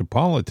to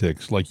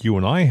politics like you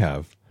and I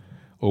have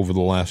over the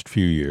last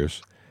few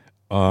years,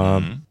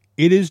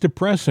 it is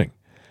depressing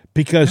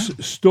because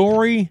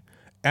story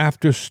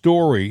after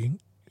story,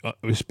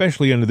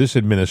 especially under this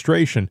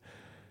administration,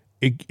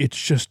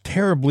 it's just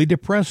terribly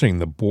depressing.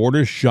 The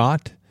border's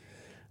shot.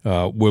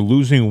 We're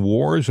losing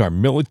wars. Our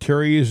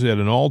military is at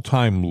an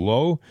all-time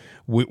low.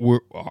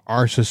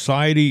 Our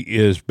society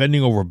is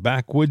bending over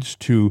backwards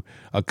to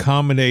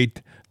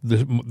accommodate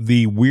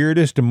the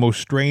weirdest and most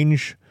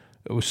strange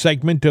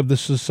segment of the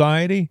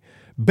society,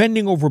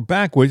 bending over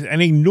backwards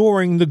and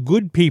ignoring the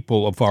good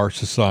people of our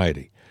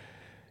society.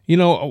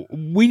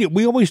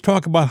 We always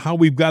talk about how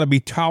we've got to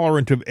be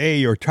tolerant of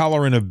A or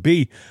tolerant of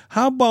B.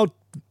 How about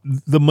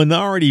the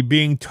minority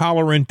being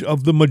tolerant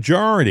of the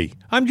majority?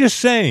 I'm just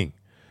saying.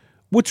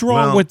 What's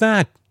wrong with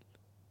that?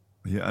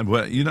 Yeah,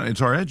 well,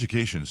 it's our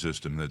education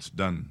system that's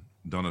done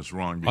us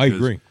wrong. I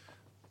agree.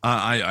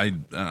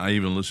 I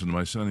even listen to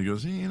my son. He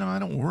goes, I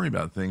don't worry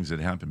about things that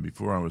happened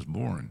before I was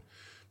born,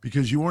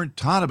 because you weren't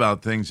taught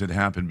about things that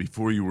happened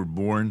before you were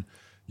born.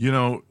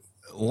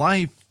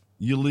 Life,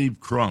 you leave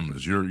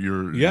crumbs.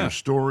 Your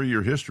story,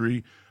 your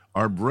history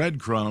are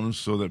breadcrumbs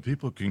so that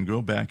people can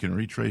go back and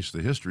retrace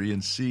the history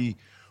and see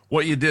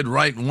what you did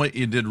right and what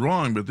you did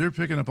wrong. But they're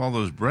picking up all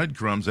those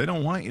breadcrumbs. They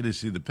don't want you to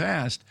see the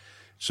past.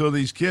 So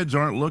these kids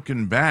aren't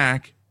looking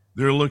back.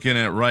 They're looking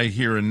at right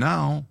here and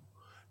now.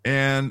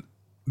 And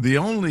the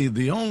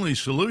only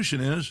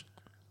solution is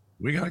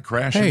we got to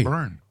crash and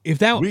burn.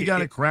 We got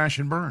to crash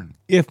and burn.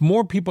 If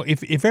more people,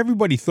 if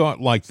everybody thought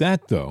like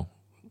that, though,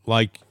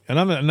 and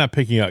I'm not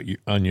picking out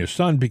on your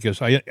son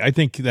because I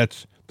think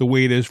that's the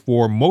way it is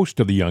for most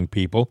of the young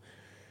people,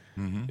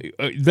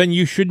 then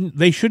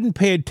they shouldn't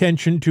pay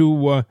attention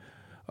to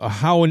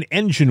how an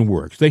engine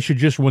works. They should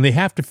just, when they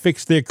have to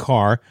fix their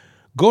car,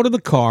 go to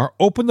the car,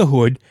 open the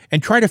hood,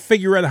 and try to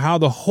figure out how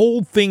the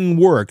whole thing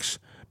works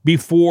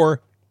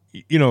before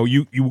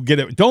you get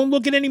it. Don't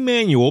look at any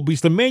manual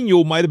because the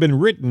manual might have been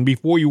written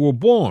before you were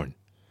born.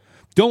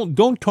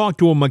 Don't talk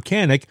to a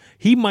mechanic.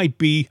 He might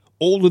be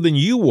older than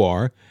you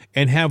are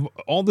and have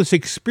all this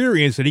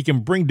experience that he can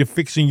bring to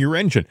fixing your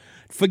engine.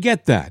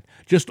 Forget that.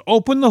 Just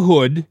open the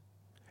hood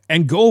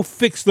and go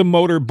fix the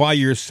motor by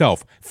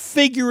yourself.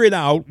 Figure it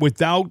out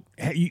without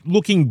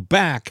looking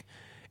back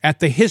at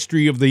the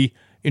history of the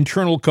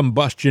internal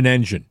combustion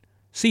engine.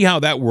 See how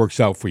that works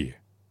out for you.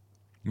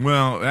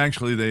 Well,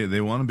 actually,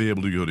 they want to be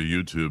able to go to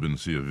YouTube and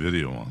see a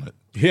video on it.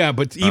 Yeah,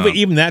 but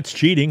even that's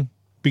cheating.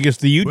 because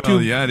the YouTube.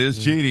 Well, yeah, it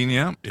is cheating.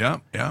 Yeah.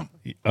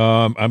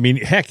 I mean,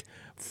 heck,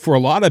 for a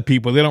lot of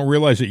people, they don't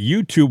realize that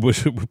YouTube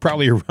was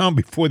probably around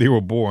before they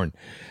were born.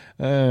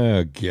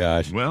 Oh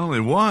gosh. Well,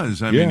 it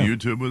was. I mean,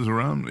 YouTube was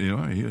around.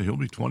 He'll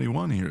be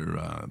 21 here,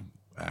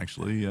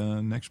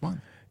 next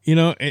month.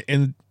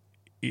 And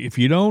if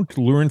you don't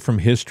learn from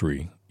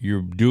history,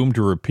 you're doomed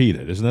to repeat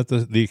it. Isn't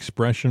that the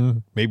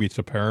expression? Maybe it's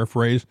a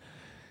paraphrase.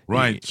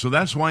 Right. So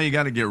that's why you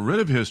got to get rid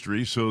of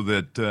history, so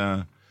that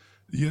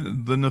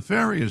the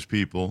nefarious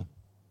people,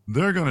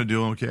 they're going to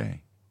do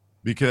okay,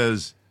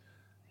 because,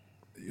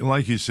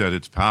 like you said,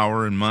 it's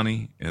power and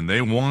money, and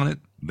they want it.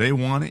 They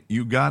want it.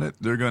 You got it.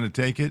 They're going to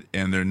take it,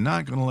 and they're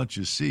not going to let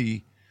you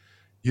see,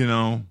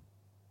 the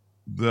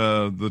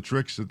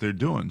tricks that they're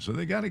doing. So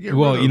they got to get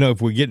rid of it.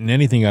 If we're getting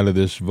anything out of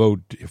this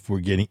vote,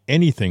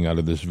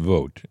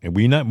 and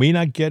we may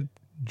not get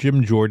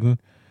Jim Jordan,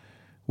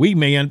 we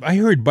may end. I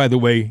heard, by the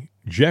way,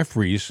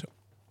 Jeffries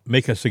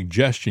make a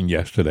suggestion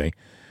yesterday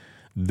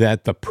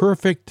that the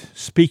perfect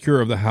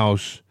Speaker of the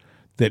House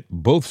that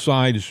both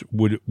sides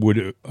would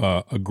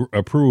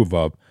approve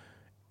of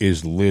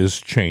is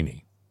Liz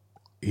Cheney.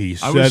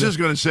 I was just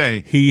going to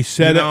say. He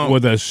said it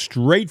with a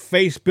straight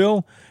face,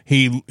 Bill.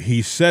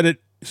 He said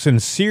it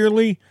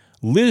sincerely.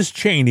 Liz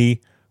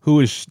Cheney,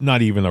 who is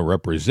not even a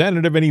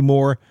representative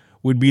anymore,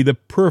 would be the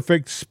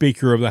perfect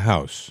Speaker of the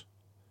House.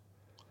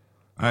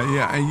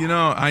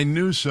 I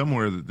knew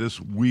somewhere that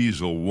this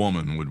weasel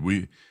woman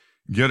would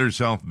get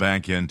herself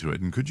back into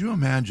it. And could you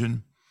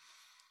imagine?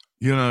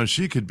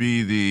 She could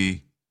be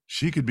the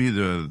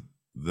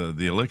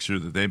elixir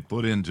that they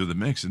put into the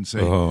mix and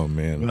say, "Oh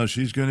man, well,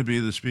 she's going to be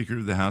the Speaker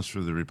of the House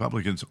for the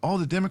Republicans." All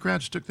the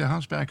Democrats took the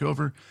House back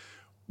over.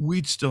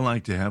 We'd still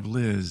like to have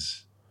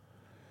Liz,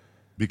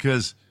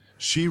 because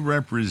she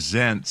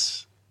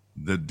represents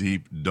the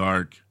deep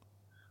dark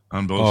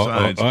on both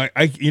sides.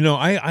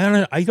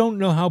 I don't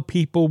know how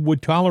people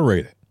would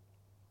tolerate it.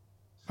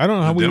 I don't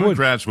know how we would.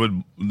 Democrats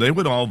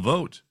would all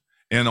vote,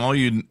 and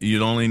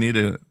you'd only need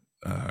a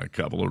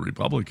couple of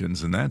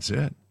Republicans, and that's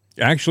it.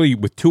 Actually,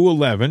 with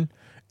 211,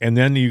 and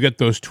then you get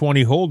those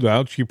 20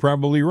 holdouts, you're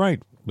probably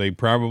right. They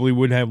probably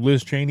would have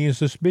Liz Cheney as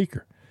the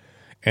Speaker.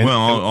 And,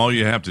 all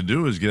you have to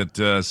do is get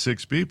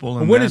 6 people.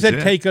 And where does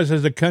that take us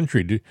as a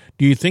country? Do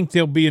you think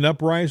there'll be an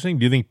uprising?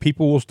 Do you think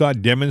people will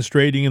start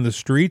demonstrating in the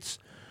streets?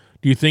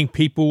 Do you think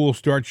people will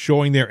start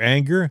showing their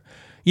anger?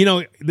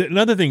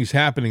 Another thing's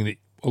happening that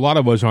a lot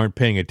of us aren't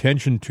paying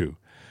attention to.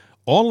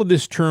 All of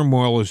this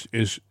turmoil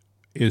is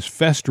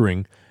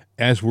festering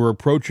as we're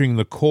approaching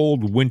the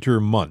cold winter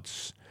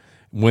months.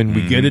 When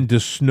we get into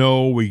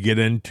snow, we get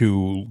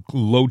into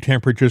low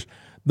temperatures,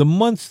 the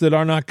months that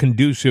are not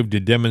conducive to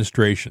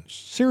demonstrations.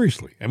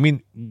 Seriously. I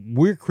mean,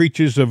 we're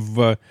creatures of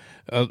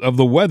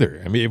the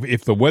weather. I mean,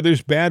 if the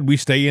weather's bad, we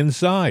stay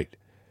inside.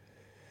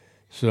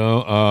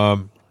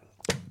 So,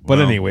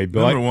 anyway,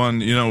 Bill. Number one,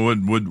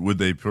 would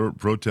they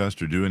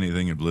protest or do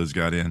anything if Liz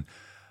got in?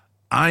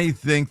 I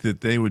think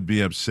that they would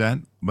be upset,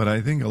 but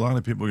I think a lot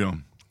of people go,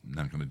 "I'm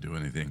not going to do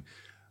anything.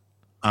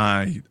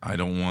 I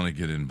don't want to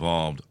get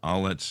involved.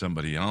 I'll let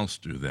somebody else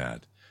do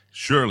that.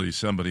 Surely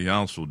somebody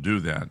else will do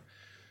that."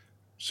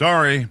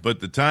 Sorry,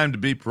 but the time to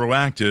be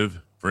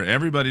proactive, for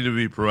everybody to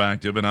be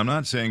proactive, and I'm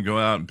not saying go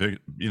out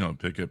and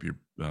pick up your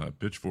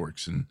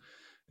pitchforks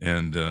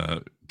and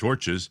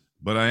torches,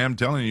 but I am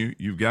telling you,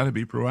 you've got to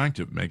be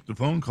proactive. Make the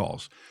phone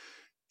calls.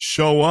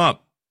 Show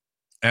up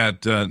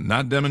at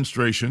not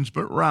demonstrations,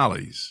 but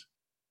rallies.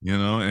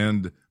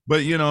 The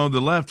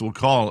left will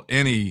call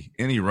any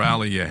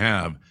rally you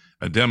have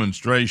a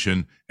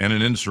demonstration and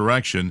an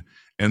insurrection,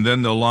 and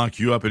then they'll lock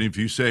you up. And if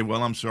you say,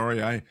 "Well, I'm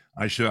sorry, I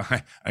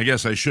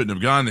guess I shouldn't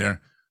have gone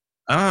there,"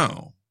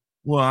 oh,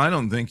 well, I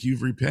don't think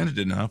you've repented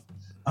enough.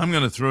 I'm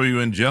going to throw you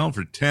in jail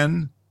for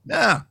 10.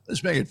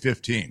 Let's make it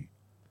 15.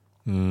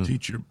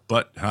 Teach your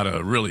butt how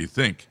to really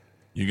think.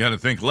 You got to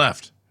think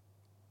left.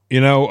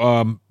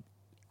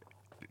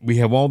 We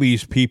have all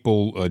these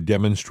people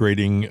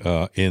demonstrating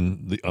on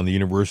the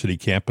university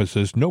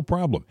campuses. No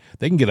problem.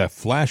 They can get a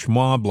flash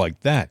mob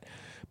like that.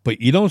 But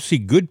you don't see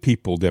good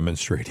people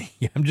demonstrating.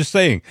 I'm just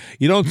saying.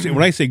 You don't see,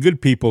 when I say good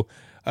people,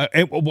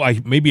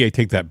 maybe I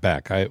take that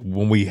back.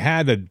 When we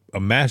had a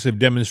massive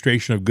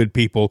demonstration of good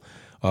people,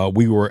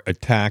 we were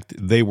attacked.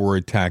 They were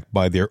attacked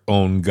by their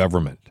own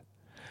government.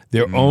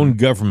 Their own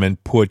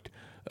government put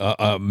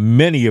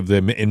many of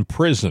them in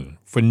prison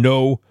for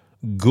no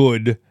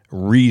good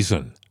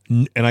reason.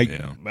 And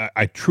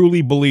I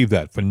truly believe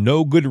that, for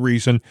no good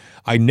reason.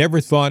 I never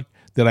thought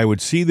that I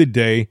would see the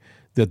day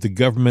that the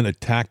government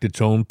attacked its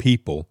own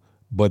people,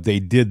 but they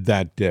did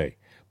that day.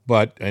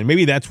 And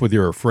maybe that's what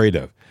they're afraid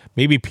of.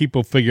 Maybe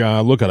people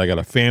figure, look, I got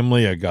a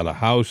family, I got a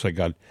house, I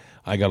got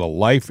a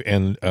life,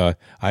 and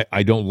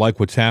I don't like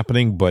what's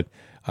happening, but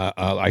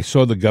I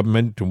saw the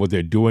government and what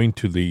they're doing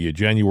to the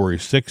January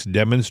 6th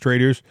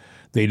demonstrators.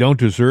 They don't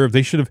deserve.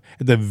 They should have,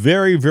 at the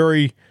very,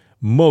 very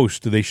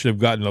most, they should have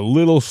gotten a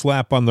little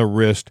slap on the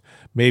wrist,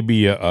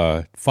 maybe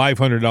a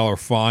 $500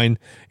 fine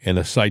and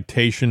a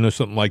citation or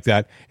something like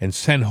that, and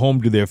sent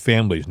home to their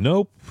families.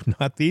 Nope,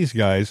 not these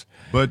guys.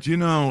 But,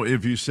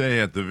 if you say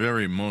at the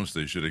very most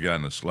they should have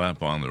gotten a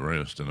slap on the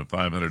wrist and a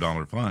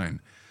 $500 fine,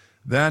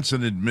 that's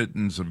an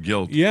admittance of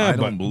guilt. Yeah, I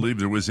don't believe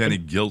there was any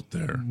guilt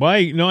there.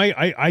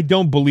 I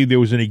don't believe there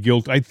was any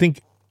guilt. I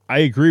think I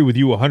agree with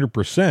you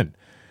 100%.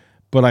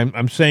 But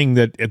I'm saying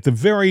that at the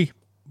very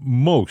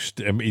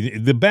most, I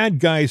mean, the bad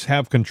guys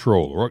have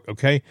control,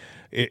 okay?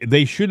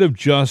 They should have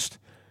just,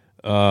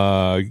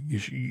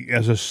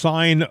 as a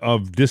sign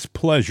of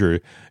displeasure,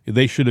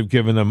 they should have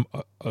given them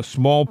a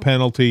small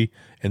penalty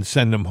and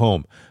send them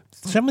home.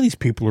 Some of these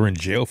people are in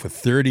jail for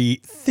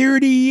 30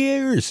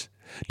 years.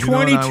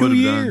 22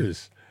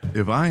 years.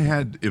 If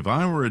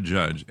I were a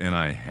judge and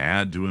I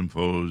had to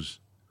impose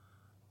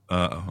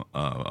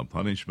a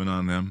punishment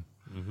on them,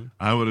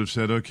 I would have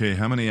said, okay,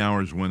 how many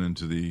hours went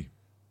into the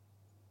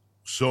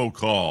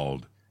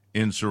so-called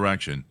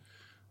insurrection?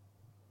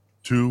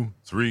 2,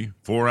 3,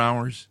 4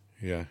 hours?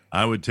 Yeah.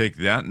 I would take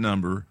that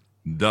number,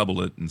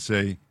 double it, and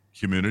say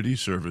community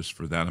service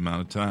for that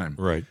amount of time.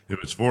 Right.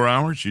 If it's 4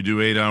 hours, you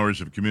do 8 hours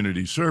of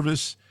community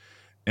service,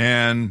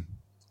 and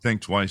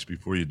think twice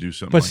before you do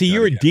something. But see,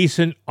 you're a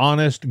decent,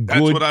 honest, good.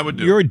 That's what I would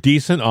do. You're a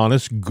decent,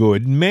 honest,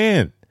 good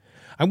man.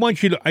 I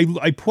want you to.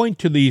 I point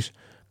to these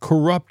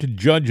corrupt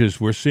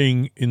judges we're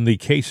seeing in the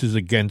cases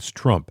against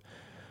Trump.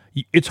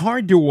 It's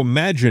hard to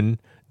imagine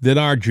that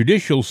our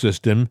judicial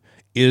system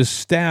is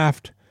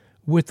staffed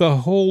with a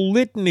whole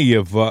litany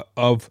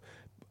of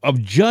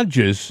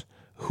judges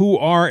who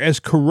are as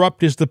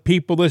corrupt as the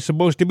people they're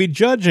supposed to be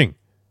judging.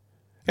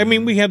 I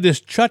mean, we have this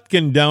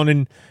Chutkin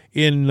down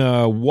in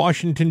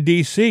Washington,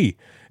 D.C.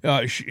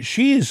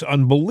 She is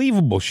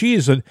unbelievable.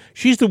 She's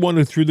the one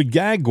who threw the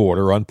gag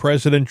order on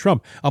President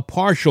Trump, a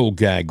partial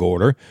gag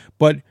order,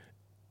 but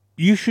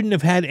you shouldn't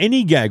have had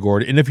any gag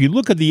order. And if you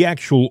look at the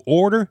actual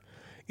order,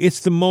 it's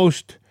the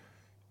most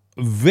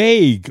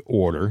vague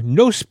order,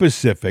 no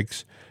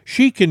specifics.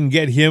 She can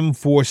get him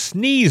for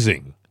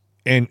sneezing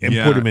and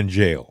put him in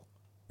jail.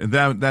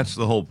 That's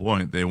the whole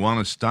point. They want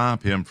to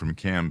stop him from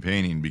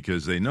campaigning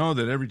because they know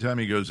that every time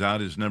he goes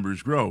out, his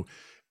numbers grow.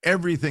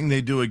 Everything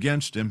they do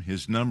against him,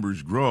 his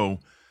numbers grow.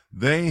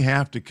 They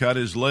have to cut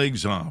his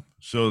legs off.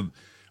 So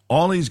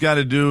all he's got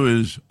to do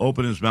is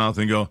open his mouth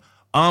and go,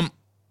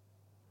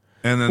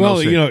 and then they'll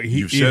say,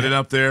 you've set it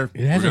up there,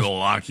 we're going to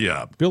lock you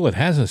up. Bill, it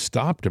hasn't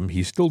stopped him.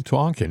 He's still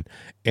talking.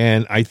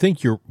 And I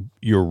think you're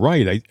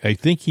right. I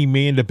think he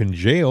may end up in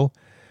jail.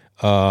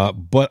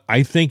 But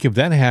I think if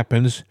that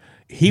happens,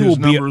 he'll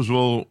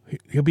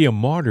be a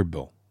martyr,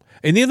 Bill.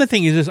 And the other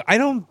thing is I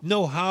don't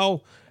know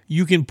how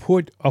you can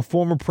put a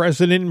former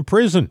president in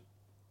prison.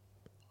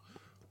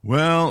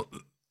 Well,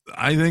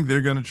 I think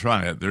they're going to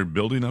try it. They're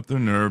building up their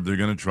nerve. They're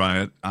going to try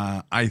it.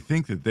 I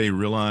think that they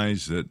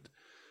realize that,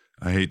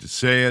 I hate to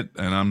say it,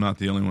 and I'm not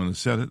the only one that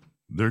said it,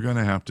 they're going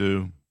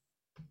to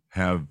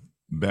have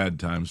bad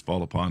times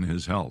fall upon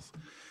his health.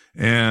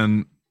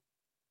 And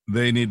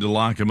they need to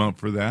lock him up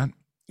for that.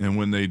 And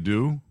when they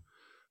do,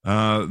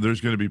 there's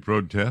going to be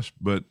protests.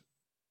 But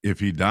if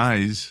he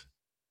dies,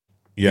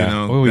 he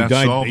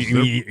died.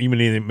 Even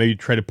they may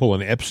try to pull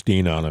an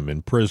Epstein on him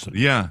in prison.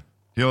 Yeah,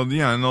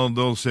 and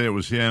they'll say it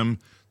was him.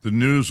 The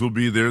news will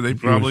be there. They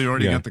probably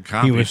already got the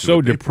copy. He was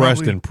so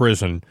depressed in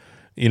prison.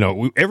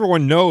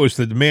 Everyone knows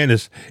that the man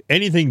is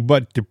anything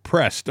but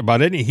depressed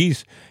about any.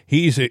 He's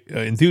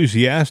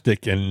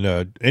enthusiastic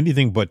and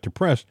anything but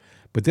depressed.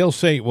 But they'll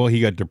say, well, he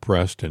got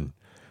depressed and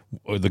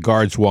the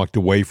guards walked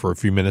away for a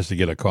few minutes to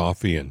get a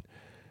coffee, and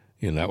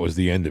that was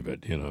the end of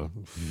it.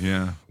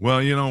 Yeah.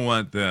 Well, you know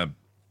what?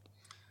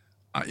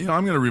 I'm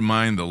going to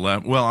remind the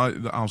left. Well,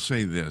 I'll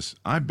say this.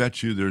 I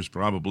bet you there's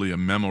probably a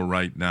memo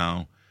right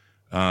now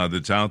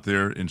that's out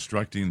there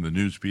instructing the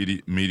news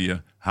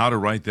media how to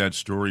write that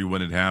story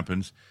when it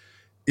happens.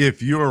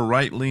 If you're a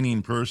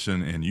right-leaning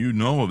person and you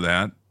know of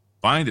that,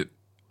 find it.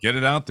 Get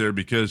it out there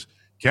because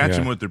catch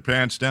them with their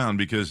pants down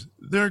because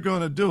they're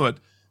going to do it.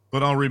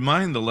 But I'll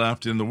remind the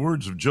left, in the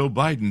words of Joe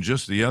Biden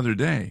just the other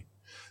day,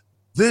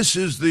 this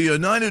is the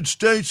United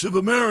States of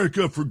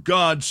America, for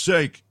God's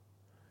sake.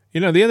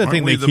 The other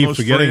thing they keep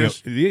forgetting.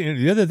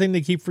 The other thing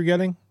they keep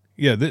forgetting.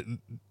 Yeah,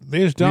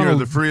 there's Donald. We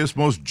are the freest,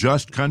 most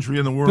just country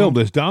in the world. Bill,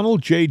 there's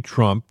Donald J.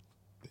 Trump,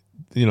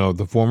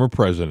 the former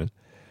president.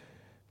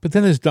 But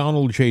then there's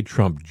Donald J.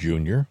 Trump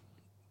Jr.,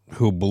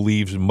 who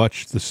believes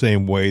much the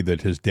same way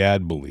that his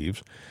dad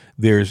believes.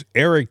 There's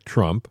Eric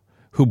Trump,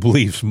 who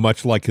believes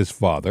much like his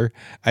father.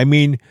 I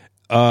mean,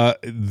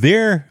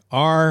 there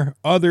are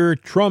other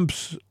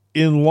Trumps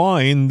in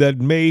line that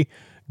may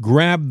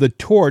grab the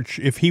torch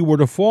if he were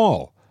to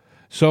fall.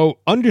 So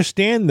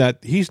understand that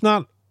he's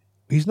not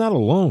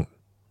alone.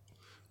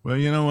 Well,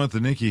 you know what?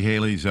 The Nikki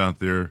Haley's out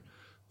there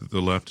that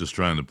the left is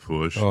trying to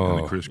push, and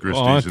the Chris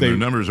Christie's, and their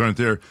numbers aren't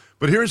there.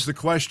 But here's the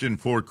question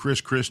for Chris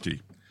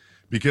Christie,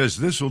 because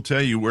this will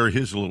tell you where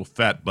his little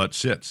fat butt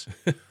sits.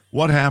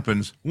 What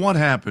happens,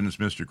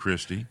 Mr.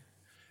 Christie,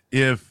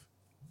 if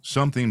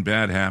something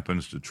bad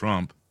happens to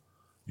Trump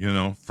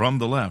from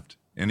the left,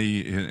 and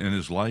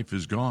his life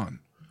is gone.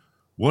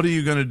 What are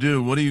you going to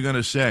do? What are you going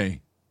to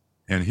say?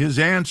 And his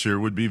answer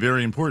would be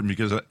very important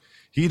because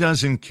he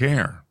doesn't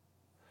care.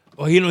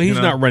 Well, he's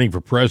not running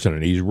for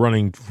president. He's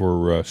running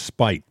for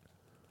spite.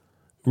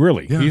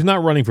 Really, yeah. He's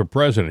not running for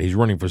president. He's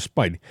running for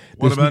spite.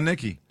 What about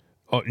Nikki?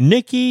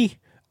 Nikki,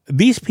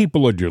 these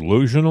people are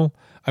delusional.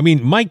 I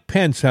mean, Mike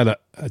Pence had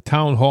a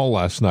town hall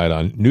last night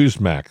on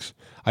Newsmax.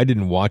 I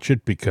didn't watch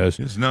it because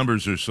his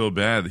numbers are so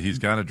bad that he's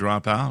got to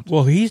drop out.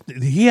 Well, he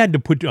had to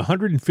put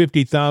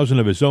 $150,000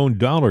 of his own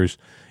dollars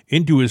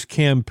into his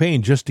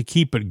campaign just to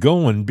keep it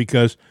going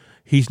because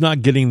he's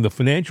not getting the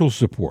financial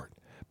support.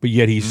 But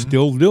yet he's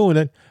still doing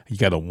it. You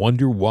got to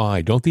wonder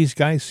why. Don't these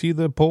guys see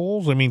the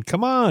polls? I mean,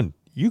 come on.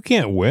 You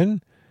can't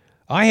win.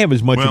 I have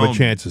as much of a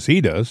chance as he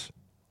does.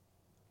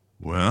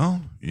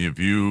 Well, if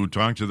you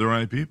talk to the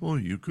right people,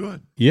 you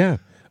could. Yeah.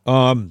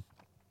 Some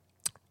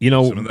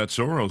of that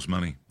Soros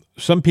money.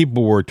 Some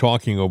people were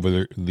talking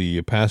over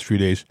the past few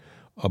days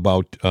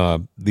about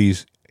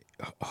these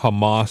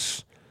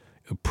Hamas,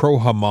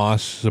 pro-Hamas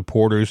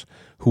supporters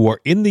who are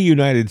in the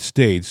United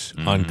States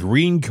on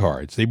green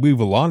cards. They believe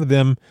a lot of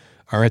them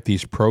are at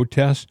these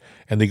protests,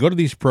 and they go to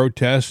these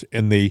protests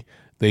and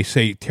they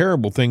say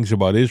terrible things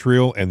about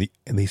Israel, and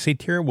they say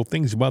terrible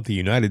things about the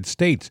United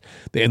States.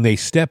 And they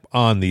step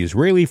on the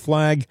Israeli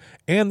flag,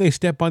 and they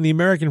step on the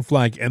American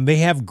flag, and they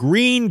have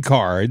green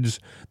cards.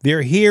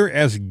 They're here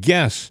as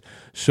guests.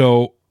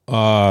 So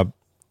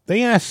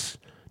they asked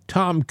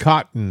Tom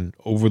Cotton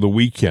over the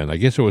weekend, I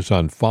guess it was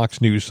on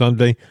Fox News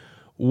Sunday,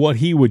 what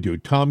he would do.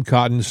 Tom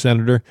Cotton,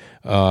 Senator,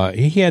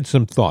 he had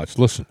some thoughts.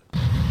 Listen.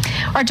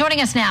 All right,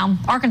 joining us now,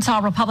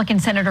 Arkansas Republican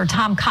Senator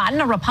Tom Cotton,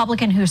 a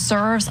Republican who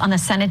serves on the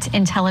Senate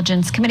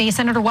Intelligence Committee.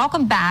 Senator,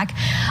 welcome back.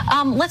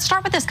 Let's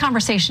start with this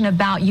conversation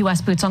about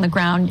U.S. boots on the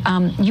ground.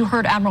 You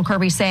heard Admiral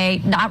Kirby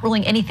say not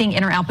ruling anything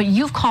in or out, but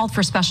you've called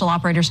for special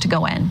operators to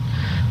go in.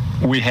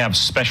 We have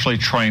specially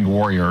trained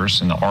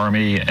warriors in the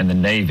Army and the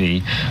Navy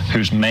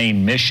whose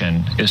main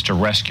mission is to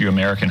rescue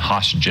American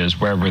hostages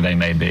wherever they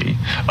may be.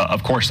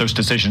 Of course, those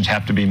decisions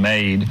have to be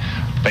made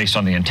based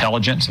on the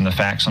intelligence and the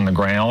facts on the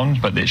ground,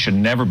 but it should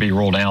never be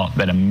ruled out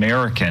that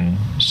American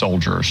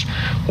soldiers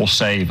will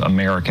save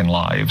American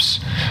lives.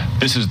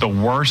 This is the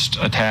worst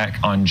attack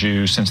on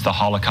Jews since the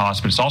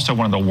Holocaust, but it's also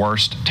one of the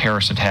worst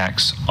terrorist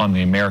attacks on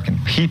the American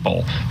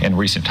people in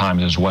recent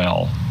times as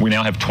well. We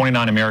now have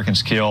 29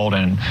 Americans killed,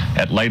 and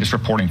at latest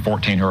reporting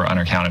 14 who are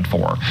unaccounted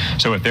for.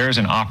 So if there is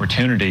an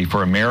opportunity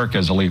for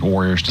America's elite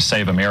warriors to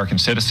save American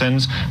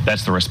citizens,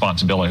 that's the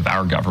responsibility of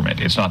our government.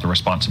 It's not the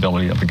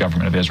responsibility of the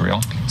government of Israel.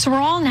 So we're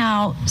all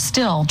now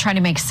still trying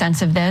to make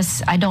sense of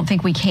this. I don't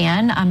think we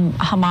can.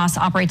 Hamas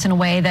operates in a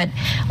way that,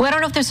 well, I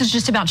don't know if this is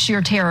just about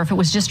sheer terror, if it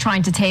was just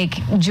trying to take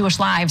Jewish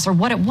lives or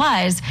what it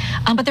was.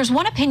 But there's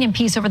one opinion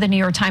piece over the New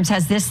York Times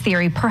has this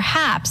theory,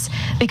 perhaps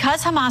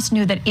because Hamas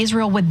knew that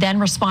Israel would then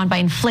respond by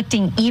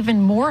inflicting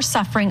even more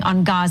suffering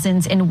on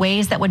Gazans in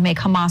ways that would make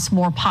Hamas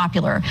more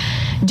popular.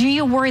 Do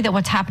you worry that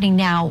what's happening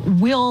now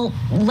will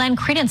lend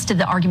credence to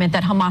the argument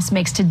that Hamas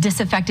makes to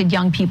disaffected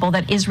young people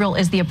that Israel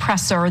is the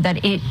oppressor,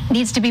 that it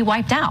needs to be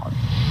wiped out?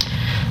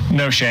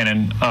 No,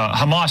 Shannon.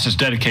 Hamas has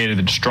dedicated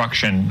the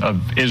destruction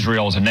of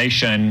Israel as a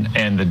nation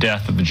and the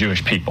death of the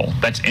Jewish people.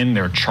 That's in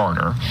their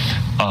charter.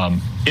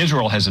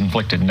 Israel has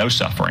inflicted no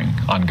suffering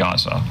on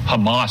Gaza.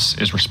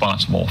 Hamas is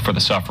responsible for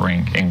the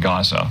suffering in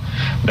Gaza.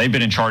 They've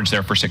been in charge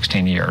there for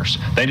 16 years.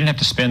 They didn't have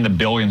to spend the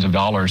billions of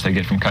dollars they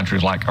get from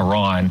countries like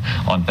Iran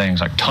on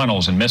things like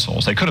tunnels and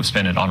missiles. They could have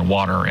spent it on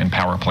water and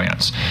power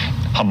plants.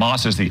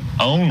 Hamas is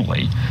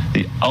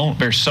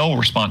their sole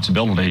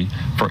responsibility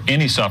for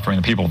any suffering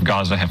the people of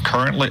Gaza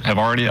have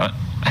already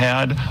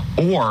had,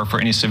 or for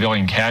any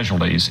civilian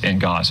casualties in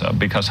Gaza,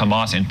 because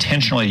Hamas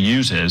intentionally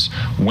uses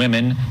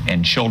women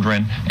and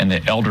children and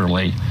the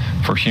elderly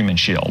for human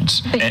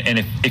shields.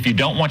 And if you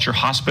don't want your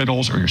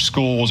hospitals or your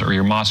schools or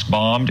your mosque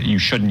bombed, you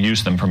shouldn't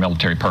use them for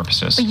military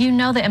purposes. But you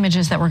know the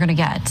images that we're going to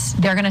get.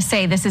 They're going to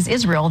say this is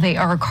Israel. They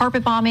are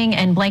carpet bombing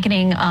and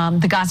blanketing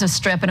the Gaza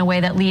Strip in a way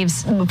that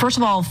leaves, first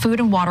of all, food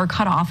and water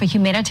cut off, a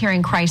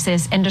humanitarian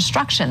crisis and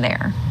destruction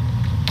there.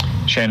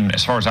 Shannon,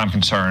 as far as I'm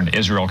concerned,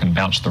 Israel can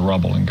bounce the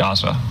rubble in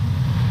Gaza.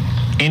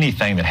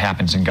 Anything that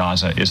happens in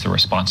Gaza is the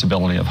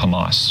responsibility of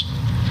Hamas.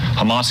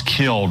 Hamas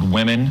killed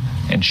women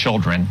and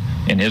children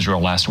in Israel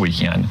last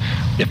weekend.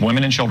 If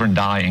women and children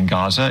die in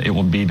Gaza, it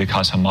will be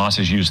because Hamas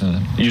is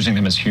using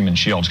them as human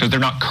shields, because they're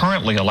not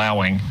currently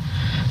allowing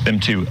them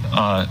to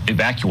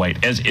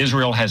evacuate, as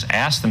Israel has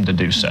asked them to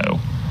do so.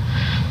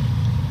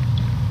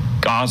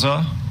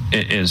 Gaza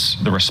is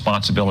the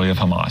responsibility of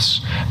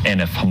Hamas.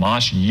 And if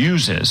Hamas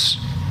uses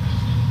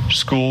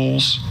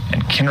schools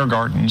and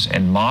kindergartens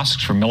and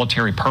mosques for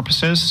military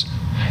purposes,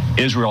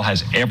 Israel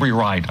has every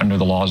right under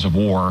the laws of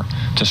war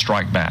to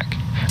strike back.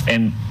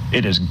 And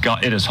it is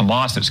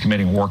Hamas that's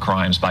committing war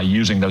crimes by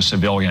using those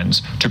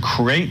civilians to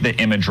create the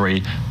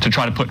imagery to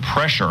try to put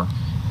pressure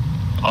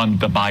on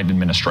the Biden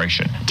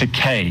administration, to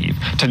cave,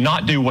 to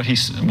not do what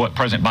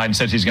President Biden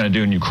says he's going to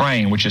do in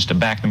Ukraine, which is to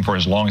back them for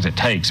as long as it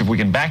takes. If we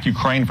can back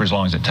Ukraine for as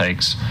long as it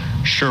takes,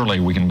 surely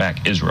we can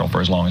back Israel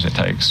for as long as it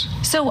takes.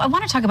 So I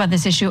want to talk about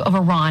this issue of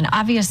Iran.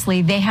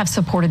 Obviously, they have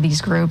supported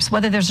these groups.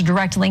 Whether there's a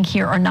direct link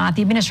here or not,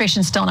 the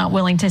administration's still not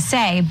willing to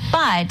say.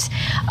 But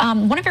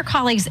one of your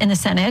colleagues in the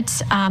Senate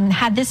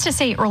had this to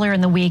say earlier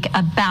in the week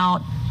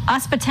about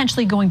us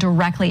potentially going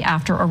directly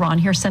after Iran.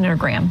 Here's Senator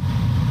Graham.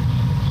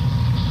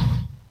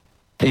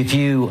 If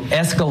you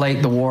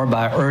escalate the war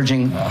by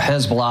urging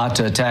Hezbollah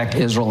to attack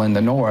Israel in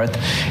the north,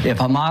 if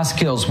Hamas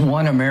kills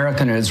one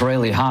American and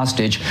Israeli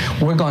hostage,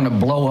 we're going to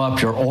blow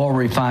up your oil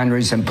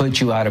refineries and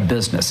put you out of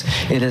business.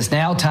 It is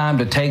now time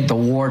to take the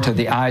war to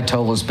the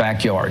Ayatollah's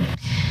backyard.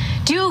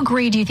 Do you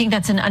agree? Do you think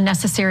that's an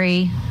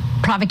unnecessary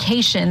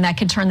provocation that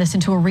could turn this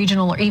into a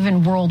regional or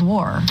even world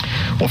war?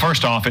 Well,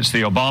 first off, it's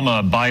the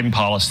Obama-Biden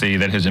policy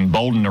that has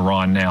emboldened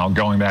Iran now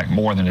going back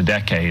more than a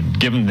decade,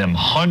 giving them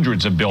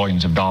hundreds of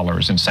billions of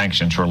dollars in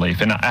sanctions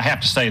relief. And I have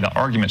to say the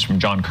arguments from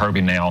John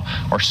Kirby now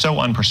are so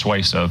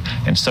unpersuasive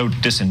and so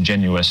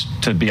disingenuous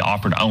to be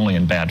offered only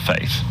in bad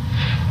faith.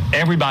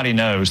 Everybody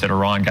knows that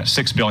Iran got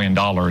 $6 billion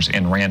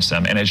in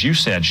ransom. And as you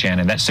said,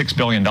 Shannon, that $6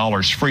 billion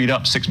freed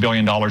up $6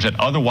 billion that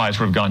otherwise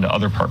would have gone to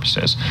other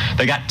purposes.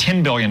 They got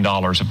 $10 billion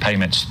of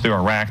payments through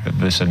Iraq that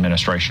this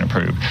administration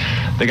approved.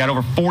 They got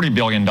over $40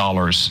 billion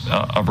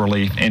of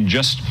relief in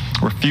just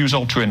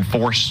refusal to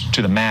enforce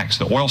to the max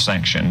the oil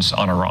sanctions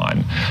on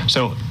Iran.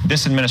 So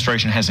this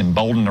administration has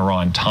emboldened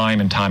Iran time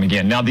and time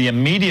again. Now, the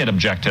immediate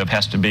objective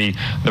has to be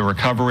the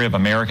recovery of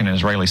American and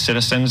Israeli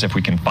citizens, if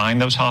we can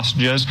find those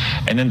hostages,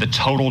 and then the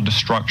total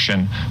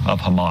destruction of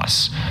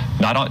Hamas,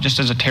 not just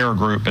as a terror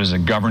group, but as a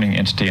governing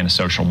entity and a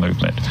social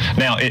movement.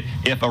 Now,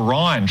 if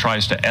Iran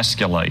tries to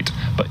escalate,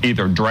 but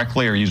either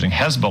directly or using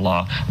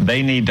Hezbollah,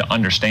 they need to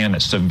understand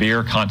that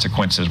severe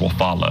consequences will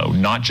follow,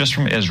 not just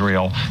from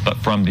Israel, but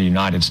from the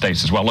United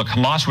States as well. Look,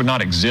 Hamas would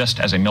not exist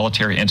as a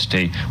military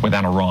entity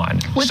without Iran.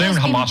 Soon,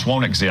 Hamas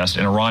won't exist,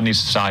 and Iran needs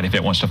to decide if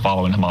it wants to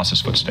follow in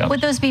Hamas's footsteps. Would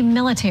those be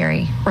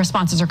military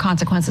responses or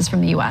consequences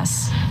from the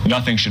U.S.?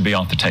 Nothing should be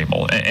off the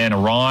table. And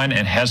Iran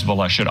and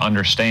Hezbollah should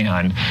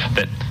understand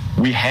that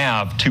we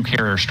have two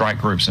carrier strike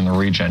groups in the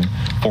region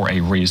for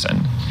a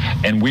reason.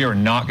 And we are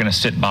not going to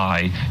sit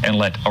by and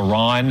let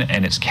Iran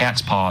and its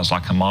cat's paws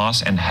like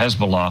Hamas and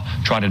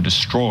Hezbollah try to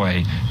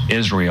destroy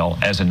Israel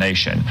as a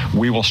nation.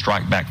 We will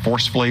strike back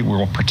forcefully. We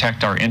will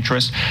protect our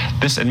interests.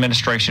 This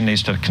administration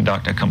needs to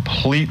conduct a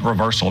complete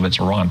reversal of its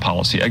Iran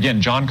policy.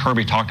 Again, John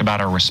Kirby talked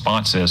about our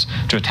responses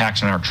to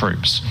attacks on our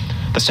troops.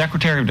 The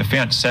Secretary of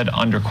Defense said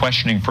under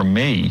questioning from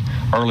me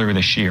earlier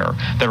this year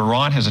that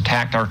Iran has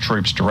attacked our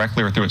troops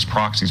directly or through its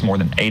proxies more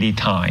than 80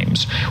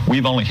 times.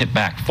 We've only hit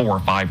back 4 or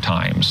 5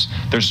 times.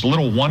 There's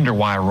little wonder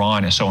why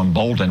Iran is so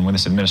emboldened when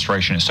this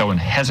administration is so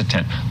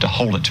hesitant to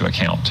hold it to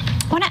account.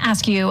 I want to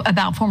ask you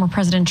about former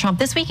President Trump.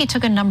 This week he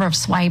took a number of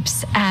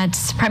swipes at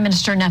Prime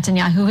Minister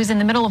Netanyahu, who's in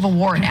the middle of a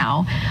war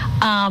now.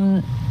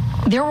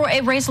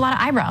 It raised a lot of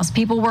eyebrows.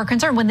 People were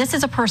concerned. When this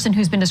is a person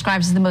who's been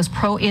described as the most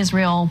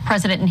pro-Israel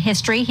president in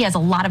history, he has a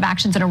lot of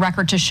actions and a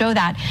record to show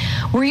that.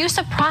 Were you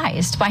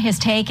surprised by his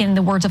take, in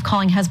the words of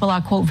calling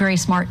Hezbollah, quote, very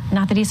smart,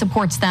 not that he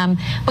supports them,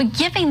 but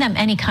giving them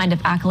any kind of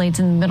accolades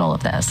in the middle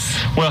of this?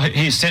 Well,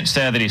 he's since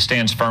said that he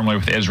stands firmly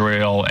with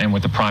Israel and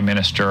with the prime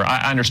minister.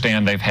 I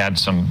understand they've had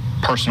some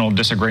personal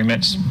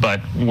disagreements,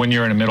 but when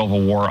you're in the middle of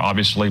a war,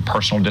 obviously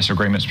personal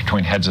disagreements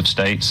between heads of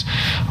states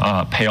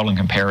pale in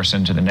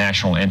comparison to the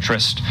national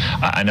interest.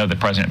 I know that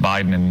President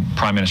Biden and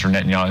Prime Minister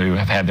Netanyahu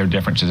have had their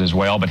differences as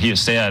well, but he has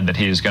said that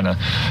he is going to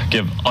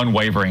give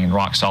unwavering and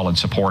rock-solid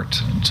support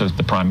to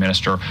the Prime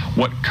Minister.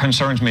 What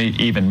concerns me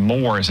even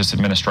more is this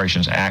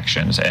administration's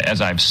actions.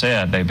 As I've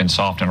said, they've been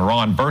soft on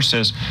Iran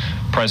versus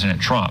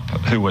President Trump,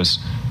 who was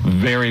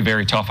very,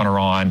 very tough on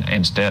Iran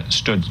and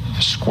stood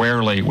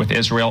squarely with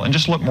Israel. And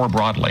just look more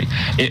broadly.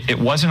 It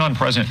wasn't on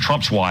President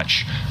Trump's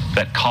watch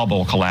that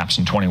Kabul collapsed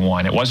in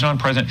 21. It wasn't on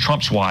President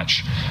Trump's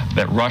watch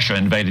that Russia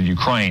invaded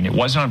Ukraine. It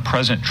wasn't on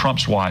President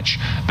Trump's watch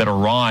that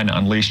Iran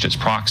unleashed its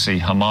proxy,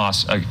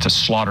 Hamas, to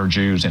slaughter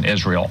Jews in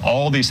Israel.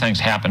 All these things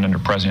happened under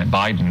President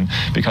Biden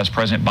because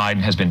President Biden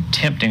has been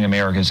tempting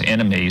America's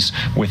enemies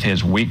with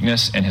his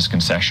weakness and his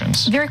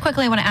concessions. Very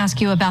quickly, I want to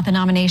ask you about the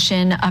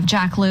nomination of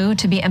Jack Lew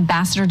to be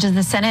ambassador to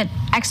the Senate.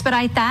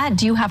 Expedite that.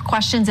 Do you have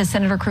questions, as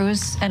Senator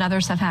Cruz and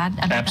others have had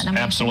about that nomination?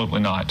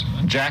 Absolutely not.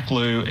 Jack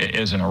Lew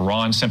is an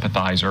Iran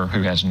sympathizer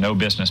who has no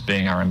business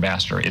being our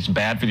ambassador. It's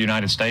bad for the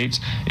United States.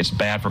 It's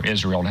bad for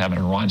Israel to have an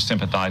Iran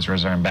sympathizer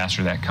as our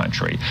ambassador to that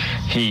country.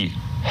 He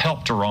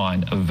helped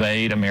Iran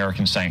evade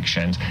American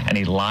sanctions, and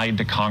he lied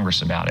to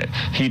Congress about it.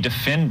 He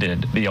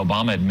defended the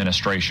Obama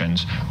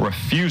administration's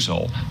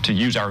refusal to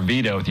use our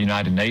veto at the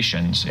United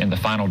Nations in the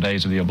final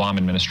days of the Obama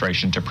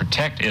administration to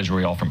protect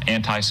Israel from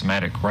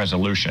anti-Semitic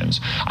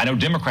resolutions. I know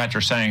Democrats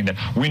are saying that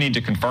we need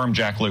to confirm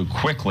Jack Lew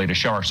quickly to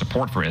show our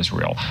support for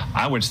Israel.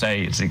 I would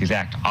say it's the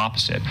exact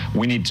opposite.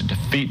 We need to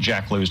defeat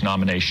Jack Lew's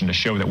nomination to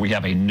show that we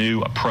have a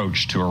new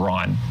approach to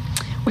Iran.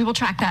 We will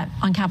track that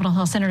on Capitol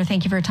Hill. Senator,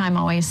 thank you for your time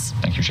always.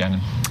 Thank you, Shannon.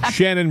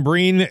 Shannon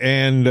Breen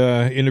and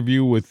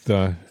interview with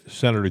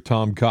Senator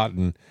Tom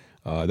Cotton.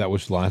 That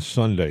was last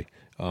Sunday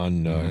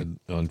on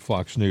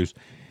Fox News.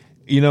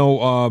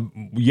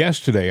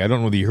 Yesterday, I don't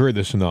know whether you heard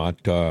this or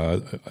not,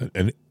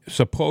 and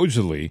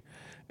supposedly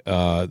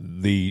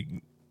the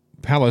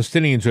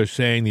Palestinians are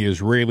saying the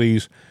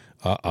Israelis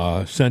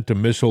sent a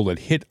missile that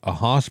hit a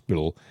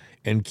hospital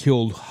and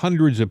killed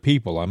hundreds of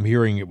people. I'm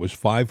hearing it was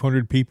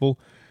 500 people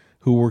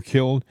who were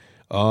killed.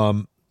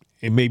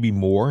 It may be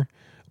more.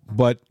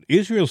 But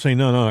Israel's saying,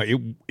 no,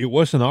 it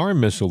wasn't our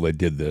missile that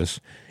did this.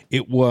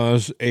 It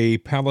was a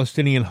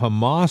Palestinian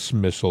Hamas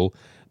missile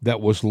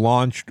that was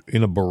launched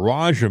in a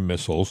barrage of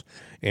missiles,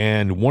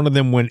 and one of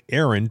them went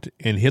errant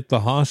and hit the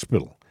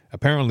hospital.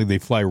 Apparently, they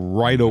fly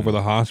right over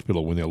the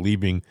hospital when they're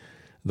leaving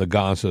the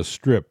Gaza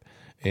Strip.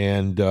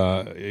 And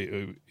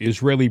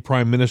Israeli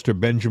Prime Minister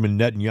Benjamin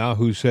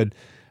Netanyahu said,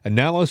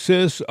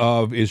 analysis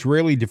of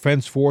Israeli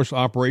Defense Force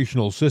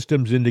operational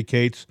systems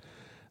indicates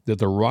that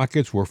the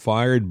rockets were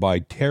fired by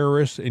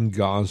terrorists in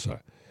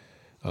Gaza.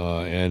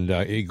 And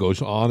it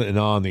goes on and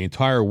on. The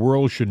entire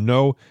world should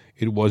know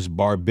it was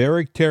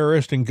barbaric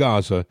terrorists in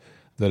Gaza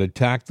that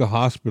attacked the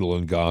hospital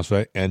in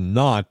Gaza and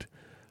not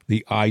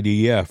the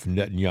IDF,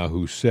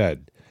 Netanyahu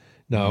said.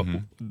 Now,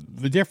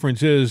 the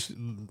difference is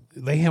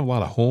they have a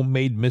lot of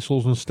homemade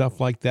missiles and stuff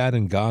like that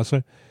in Gaza.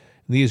 And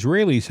the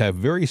Israelis have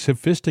very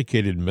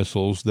sophisticated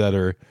missiles that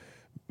are,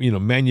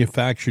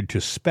 manufactured to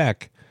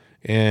spec,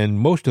 and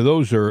most of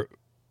those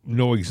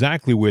know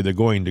exactly where they're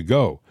going to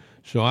go.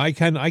 So I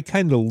kind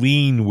of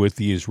lean with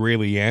the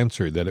Israeli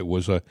answer that it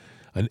was an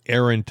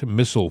errant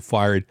missile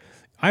fired.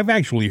 I've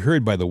actually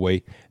heard, by the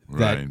way,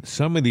 that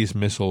some of these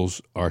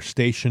missiles are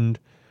stationed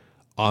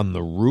on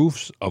the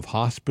roofs of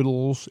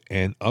hospitals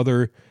and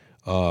other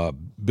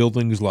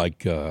buildings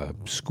like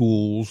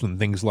schools and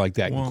things like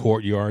that, in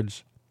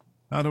courtyards.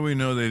 How do we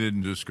know they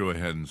didn't just go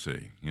ahead and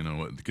say,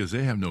 because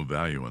they have no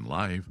value in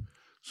life.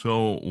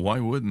 So why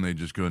wouldn't they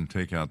just go and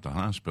take out the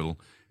hospital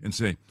and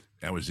say,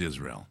 that was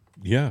Israel?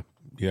 Yeah.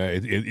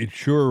 It's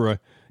sure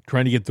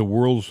trying to get the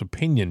world's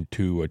opinion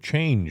to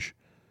change.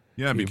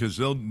 Yeah, because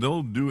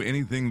they'll do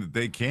anything that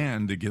they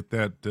can to get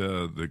that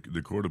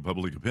the court of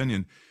public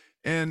opinion.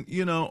 And,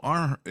 in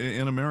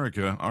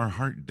America, our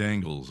heart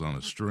dangles on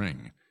a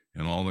string,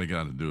 and all they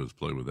got to do is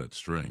play with that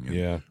string.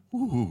 And,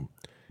 we'll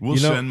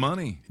send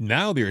money.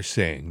 Now the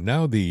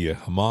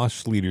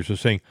Hamas leaders are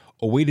saying,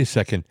 oh, wait a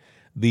second,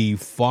 the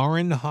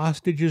foreign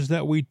hostages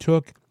that we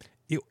took,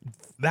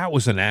 that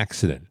was an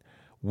accident.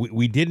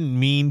 We didn't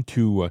mean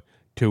to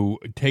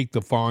take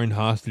the foreign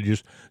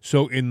hostages,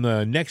 so in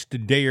the next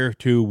day or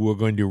two, we're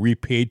going to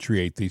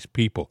repatriate these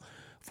people.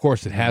 Of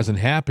course, it hasn't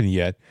happened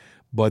yet,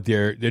 but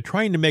they're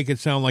trying to make it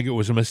sound like it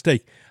was a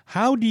mistake.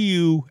 How do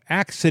you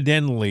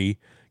accidentally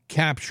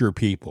capture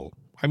people?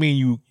 I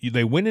mean,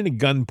 they went in at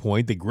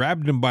gunpoint, they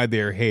grabbed them by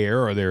their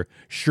hair or their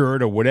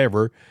shirt or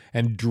whatever,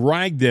 and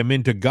dragged them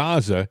into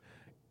Gaza.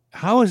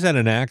 How is that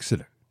an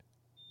accident?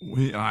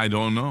 I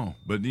don't know.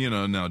 But,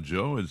 now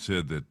Joe had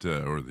said that,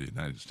 or the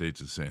United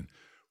States is saying,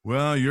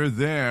 well, you're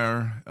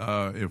there.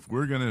 If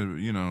we're going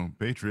to,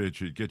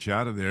 patriot you, get you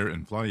out of there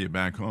and fly you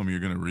back home,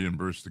 you're going to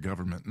reimburse the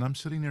government. And I'm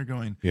sitting there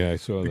going, yeah, I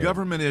saw that. The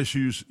government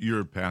issues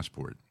your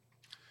passport.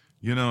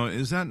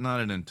 Is that not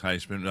an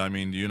enticement? I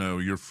mean,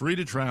 you're free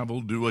to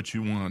travel, do what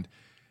you want.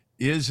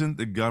 Isn't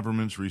the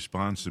government's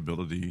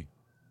responsibility,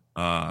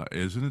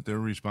 isn't it their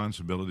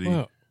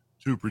responsibility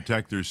to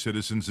protect their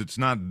citizens? It's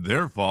not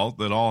their fault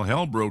that all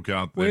hell broke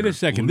out there. Wait a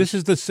second. This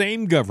is the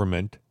same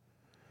government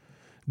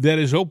that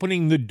is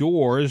opening the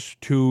doors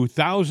to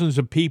thousands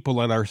of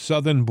people at our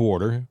southern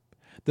border,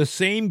 the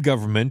same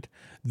government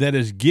that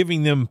is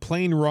giving them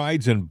plane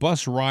rides and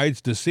bus rides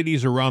to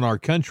cities around our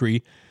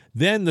country,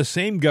 then the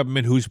same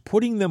government who's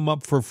putting them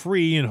up for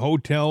free in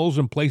hotels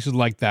and places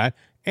like that,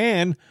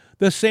 and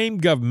the same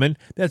government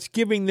that's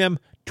giving them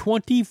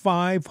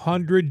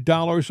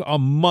 $2,500 a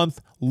month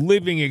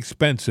living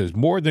expenses,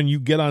 more than you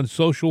get on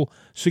Social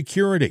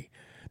Security.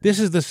 This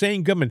is the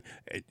same government,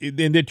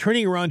 and they're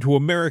turning around to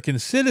American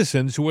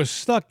citizens who are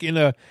stuck in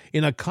a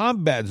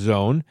combat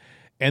zone,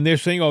 and they're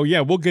saying, "Oh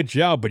yeah, we'll get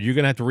you out, but you're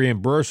going to have to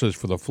reimburse us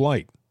for the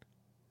flight."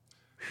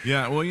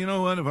 Yeah, well, you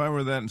know what? If I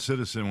were that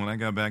citizen when I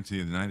got back to the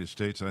United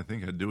States, I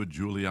think I'd do what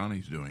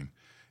Giuliani's doing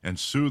and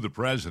sue the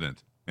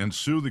president and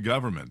sue the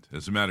government.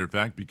 As a matter of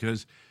fact,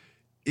 because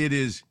it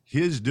is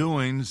his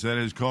doings that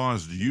has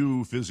caused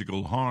you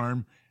physical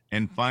harm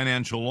and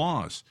financial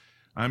loss.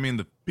 I mean,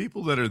 the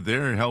people that are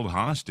there held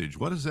hostage,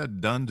 what has that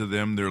done to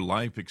them, their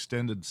life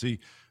expectancy,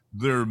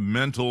 their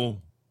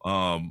mental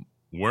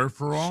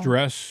wherewithal?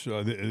 Stress.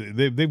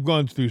 They've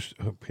gone through.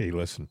 Hey,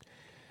 listen.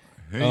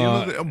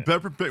 Hey,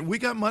 we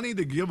got money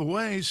to give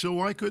away, so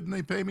why couldn't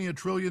they pay me $1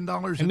 trillion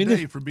a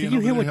day for being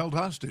held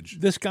hostage?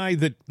 This guy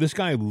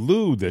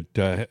Lou, that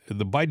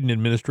the Biden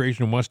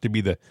administration wants to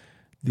be the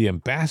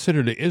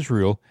ambassador to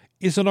Israel,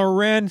 is an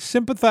Iran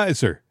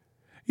sympathizer.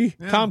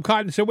 Tom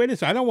Cotton said, wait a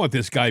second, I don't want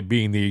this guy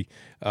being the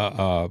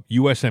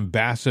U.S.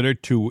 ambassador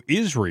to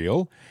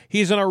Israel.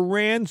 He's an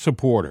Iran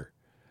supporter.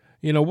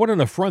 what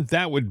an affront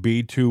that would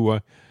be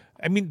to.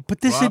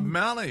 But this Rob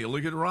Malley.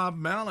 Look at Rob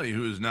Malley,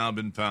 who has now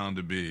been found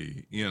to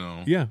be,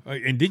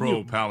 and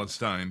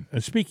pro-Palestine.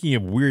 Speaking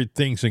of weird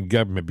things in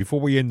government, before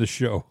we end the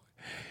show,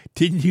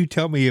 didn't you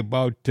tell me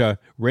about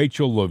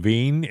Rachel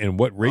Levine and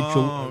what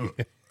Rachel?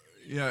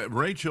 Yeah,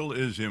 Rachel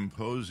is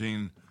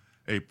imposing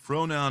a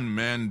pronoun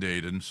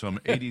mandate in some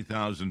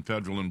 80,000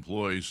 federal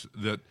employees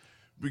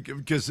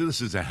because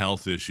this is a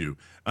health issue.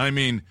 I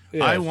mean,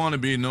 yes. I want to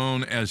be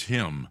known as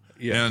him.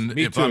 Yes, and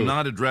me if too. I'm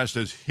not addressed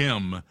as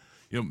him,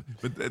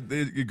 but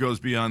it goes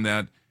beyond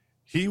that.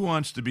 He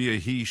wants to be a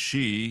he,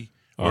 she,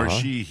 or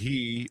she,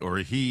 he, or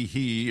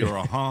he, or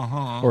a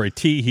ha. Or a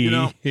tee he.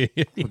 Yeah,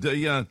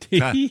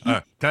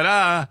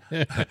 ta-da.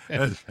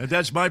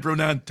 That's my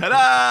pronoun,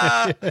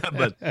 ta-da.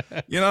 But,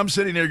 I'm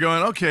sitting there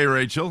going, okay,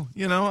 Rachel,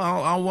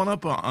 I'll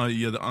one-up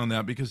you on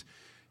that because,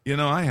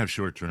 I have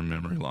short-term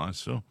memory loss.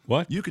 So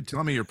what? You could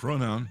tell me your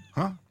pronoun,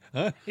 huh?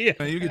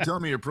 Yeah. You could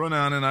tell me your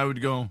pronoun, and I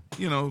would go,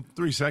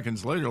 3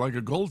 seconds later, like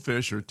a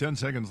goldfish, or 10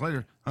 seconds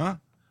later, huh?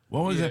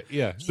 What was it?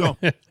 Yeah. So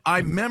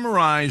I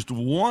memorized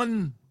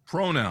one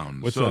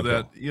pronoun. What's so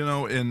that,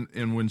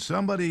 and when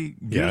somebody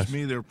gives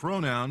me their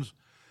pronouns,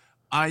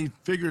 I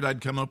figured I'd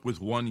come up with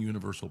one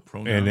universul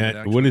pronoun.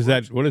 And what is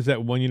that? What is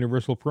that one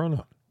universal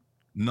pronoun?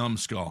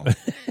 Numbskull.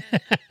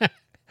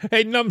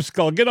 Hey,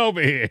 numbskull, get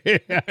over here.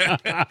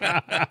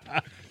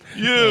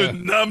 You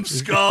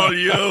numbskull,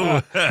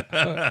 you.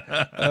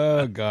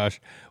 Oh, gosh.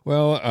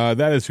 Well,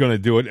 that is going to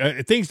do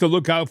it. Things to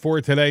look out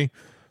for today.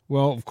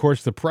 Well, of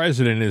course, the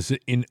president is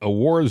in a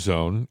war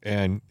zone,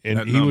 and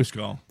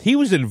he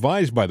was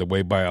advised, by the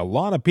way, by a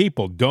lot of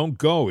people, don't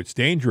go. It's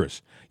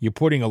dangerous. You're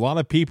putting a lot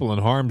of people in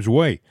harm's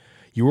way.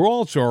 You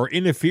also are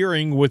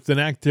interfering with an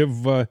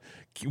active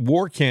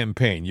war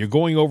campaign. You're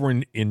going over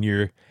and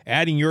you're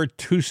adding your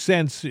 2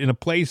 cents in a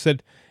place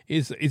that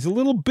is a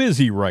little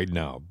busy right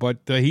now, but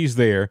he's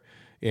there,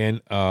 and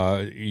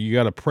you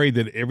got to pray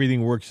that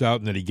everything works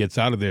out and that he gets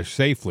out of there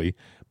safely.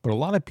 But a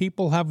lot of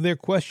people have their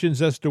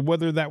questions as to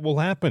whether that will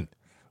happen.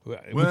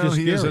 Well,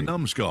 he is a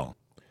numbskull.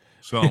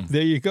 So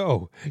there you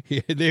go.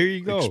 Yeah, there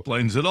you go.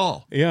 Explains it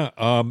all. Yeah.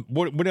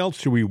 What else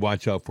should we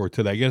watch out for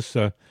today? I guess.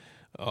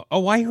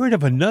 I heard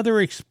of another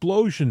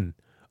explosion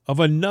of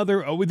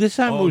another. This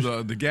time was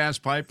the gas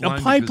pipeline.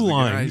 A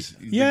pipeline.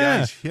 The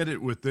guys hit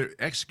it with their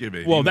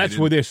excavating. Well, that's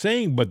what they're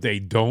saying, but they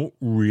don't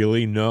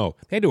really know.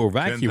 They had to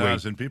evacuate.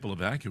 10,000 people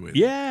evacuated.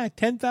 Yeah,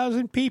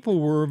 10,000 people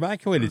were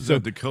evacuated. So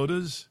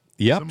Dakotas.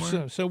 Yep.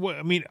 So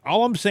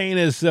all I'm saying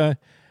is a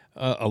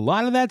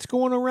lot of that's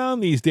going around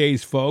these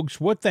days,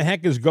 folks. What the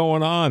heck is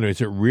going on?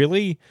 Is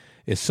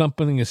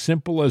something as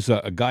simple as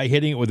a guy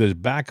hitting it with his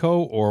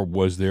backhoe, or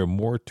was there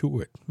more to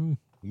it?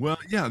 Well,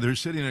 yeah, they're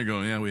sitting there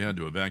going, we had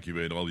to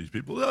evacuate all these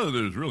people. Oh,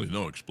 there's really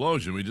no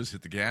explosion. We just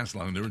hit the gas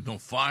line. There was no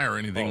fire or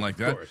anything like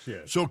that. Of course,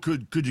 yes. So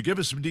could you give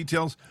us some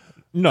details?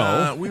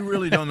 No. We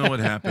really don't know what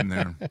happened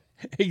there.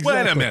 Exactly.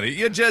 Wait a minute.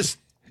 You just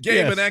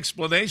gave an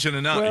explanation,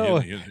 and now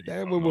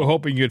we're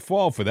hoping you'd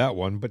fall for that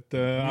one, but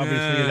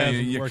obviously it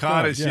hasn't you worked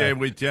caught out. us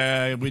with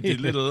your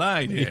little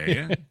lie there.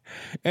 Yeah?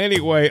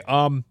 Anyway,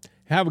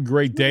 have a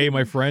great day,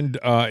 my friend.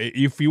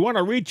 If you want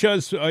to reach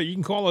us, you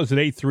can call us at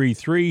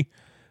 833-538-7868,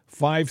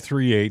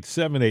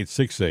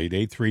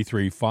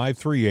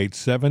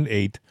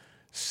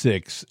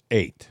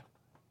 833-538-7868.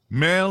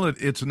 Mail at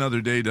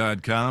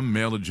itsanotherday.com,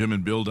 mail at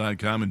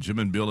jimandbill.com, and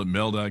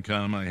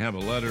jimandbill@mail.com. I have a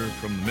letter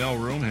from the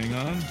mailroom. Hang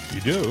on.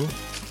 You do?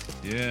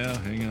 Yeah,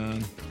 hang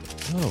on.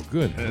 Oh,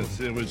 good.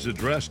 It was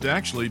addressed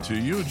actually to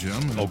you,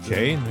 Jim.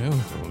 Okay.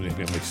 I'm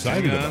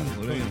excited about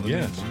it.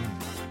 Yes.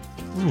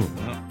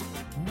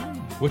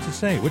 What's it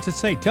say? What's it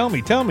say? Tell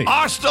me.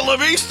 Hasta la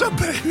vista,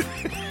 baby.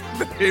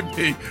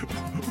 Baby,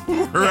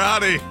 we're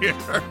out of here.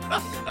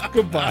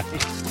 Goodbye.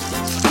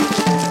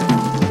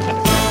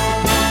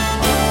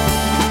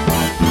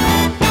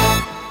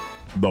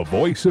 The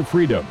voice of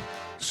freedom,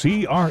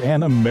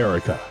 CRN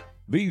America.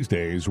 These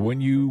days,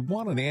 when you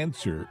want an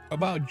answer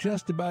about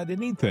just about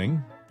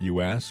anything,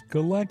 you ask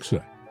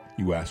Alexa.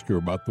 You ask her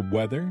about the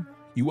weather.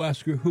 You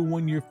ask her who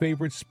won your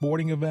favorite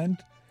sporting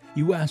event.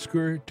 You ask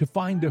her to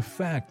find a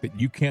fact that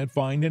you can't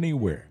find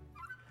anywhere.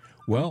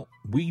 Well,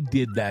 we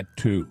did that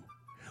too.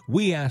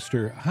 We asked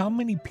her how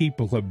many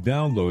people have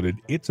downloaded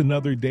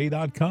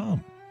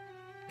itsanotherday.com.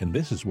 And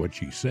this is what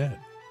she said.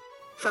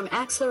 From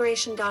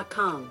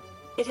acceleration.com.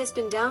 It has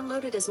been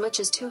downloaded as much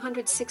as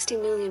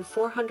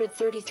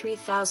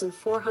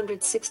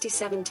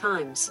 260,433,467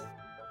 times.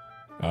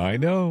 I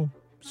know.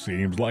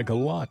 Seems like a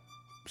lot.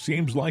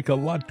 Seems like a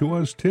lot to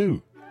us,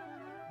 too.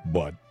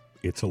 But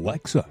it's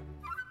Alexa.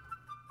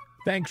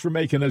 Thanks for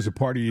making us a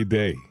part of your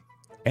day.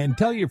 And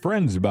tell your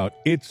friends about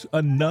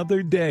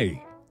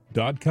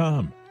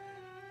itsanotherday.com.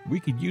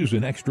 We could use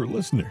an extra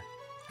listener.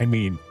 I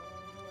mean,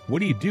 what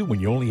do you do when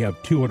you only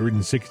have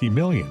 260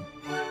 million?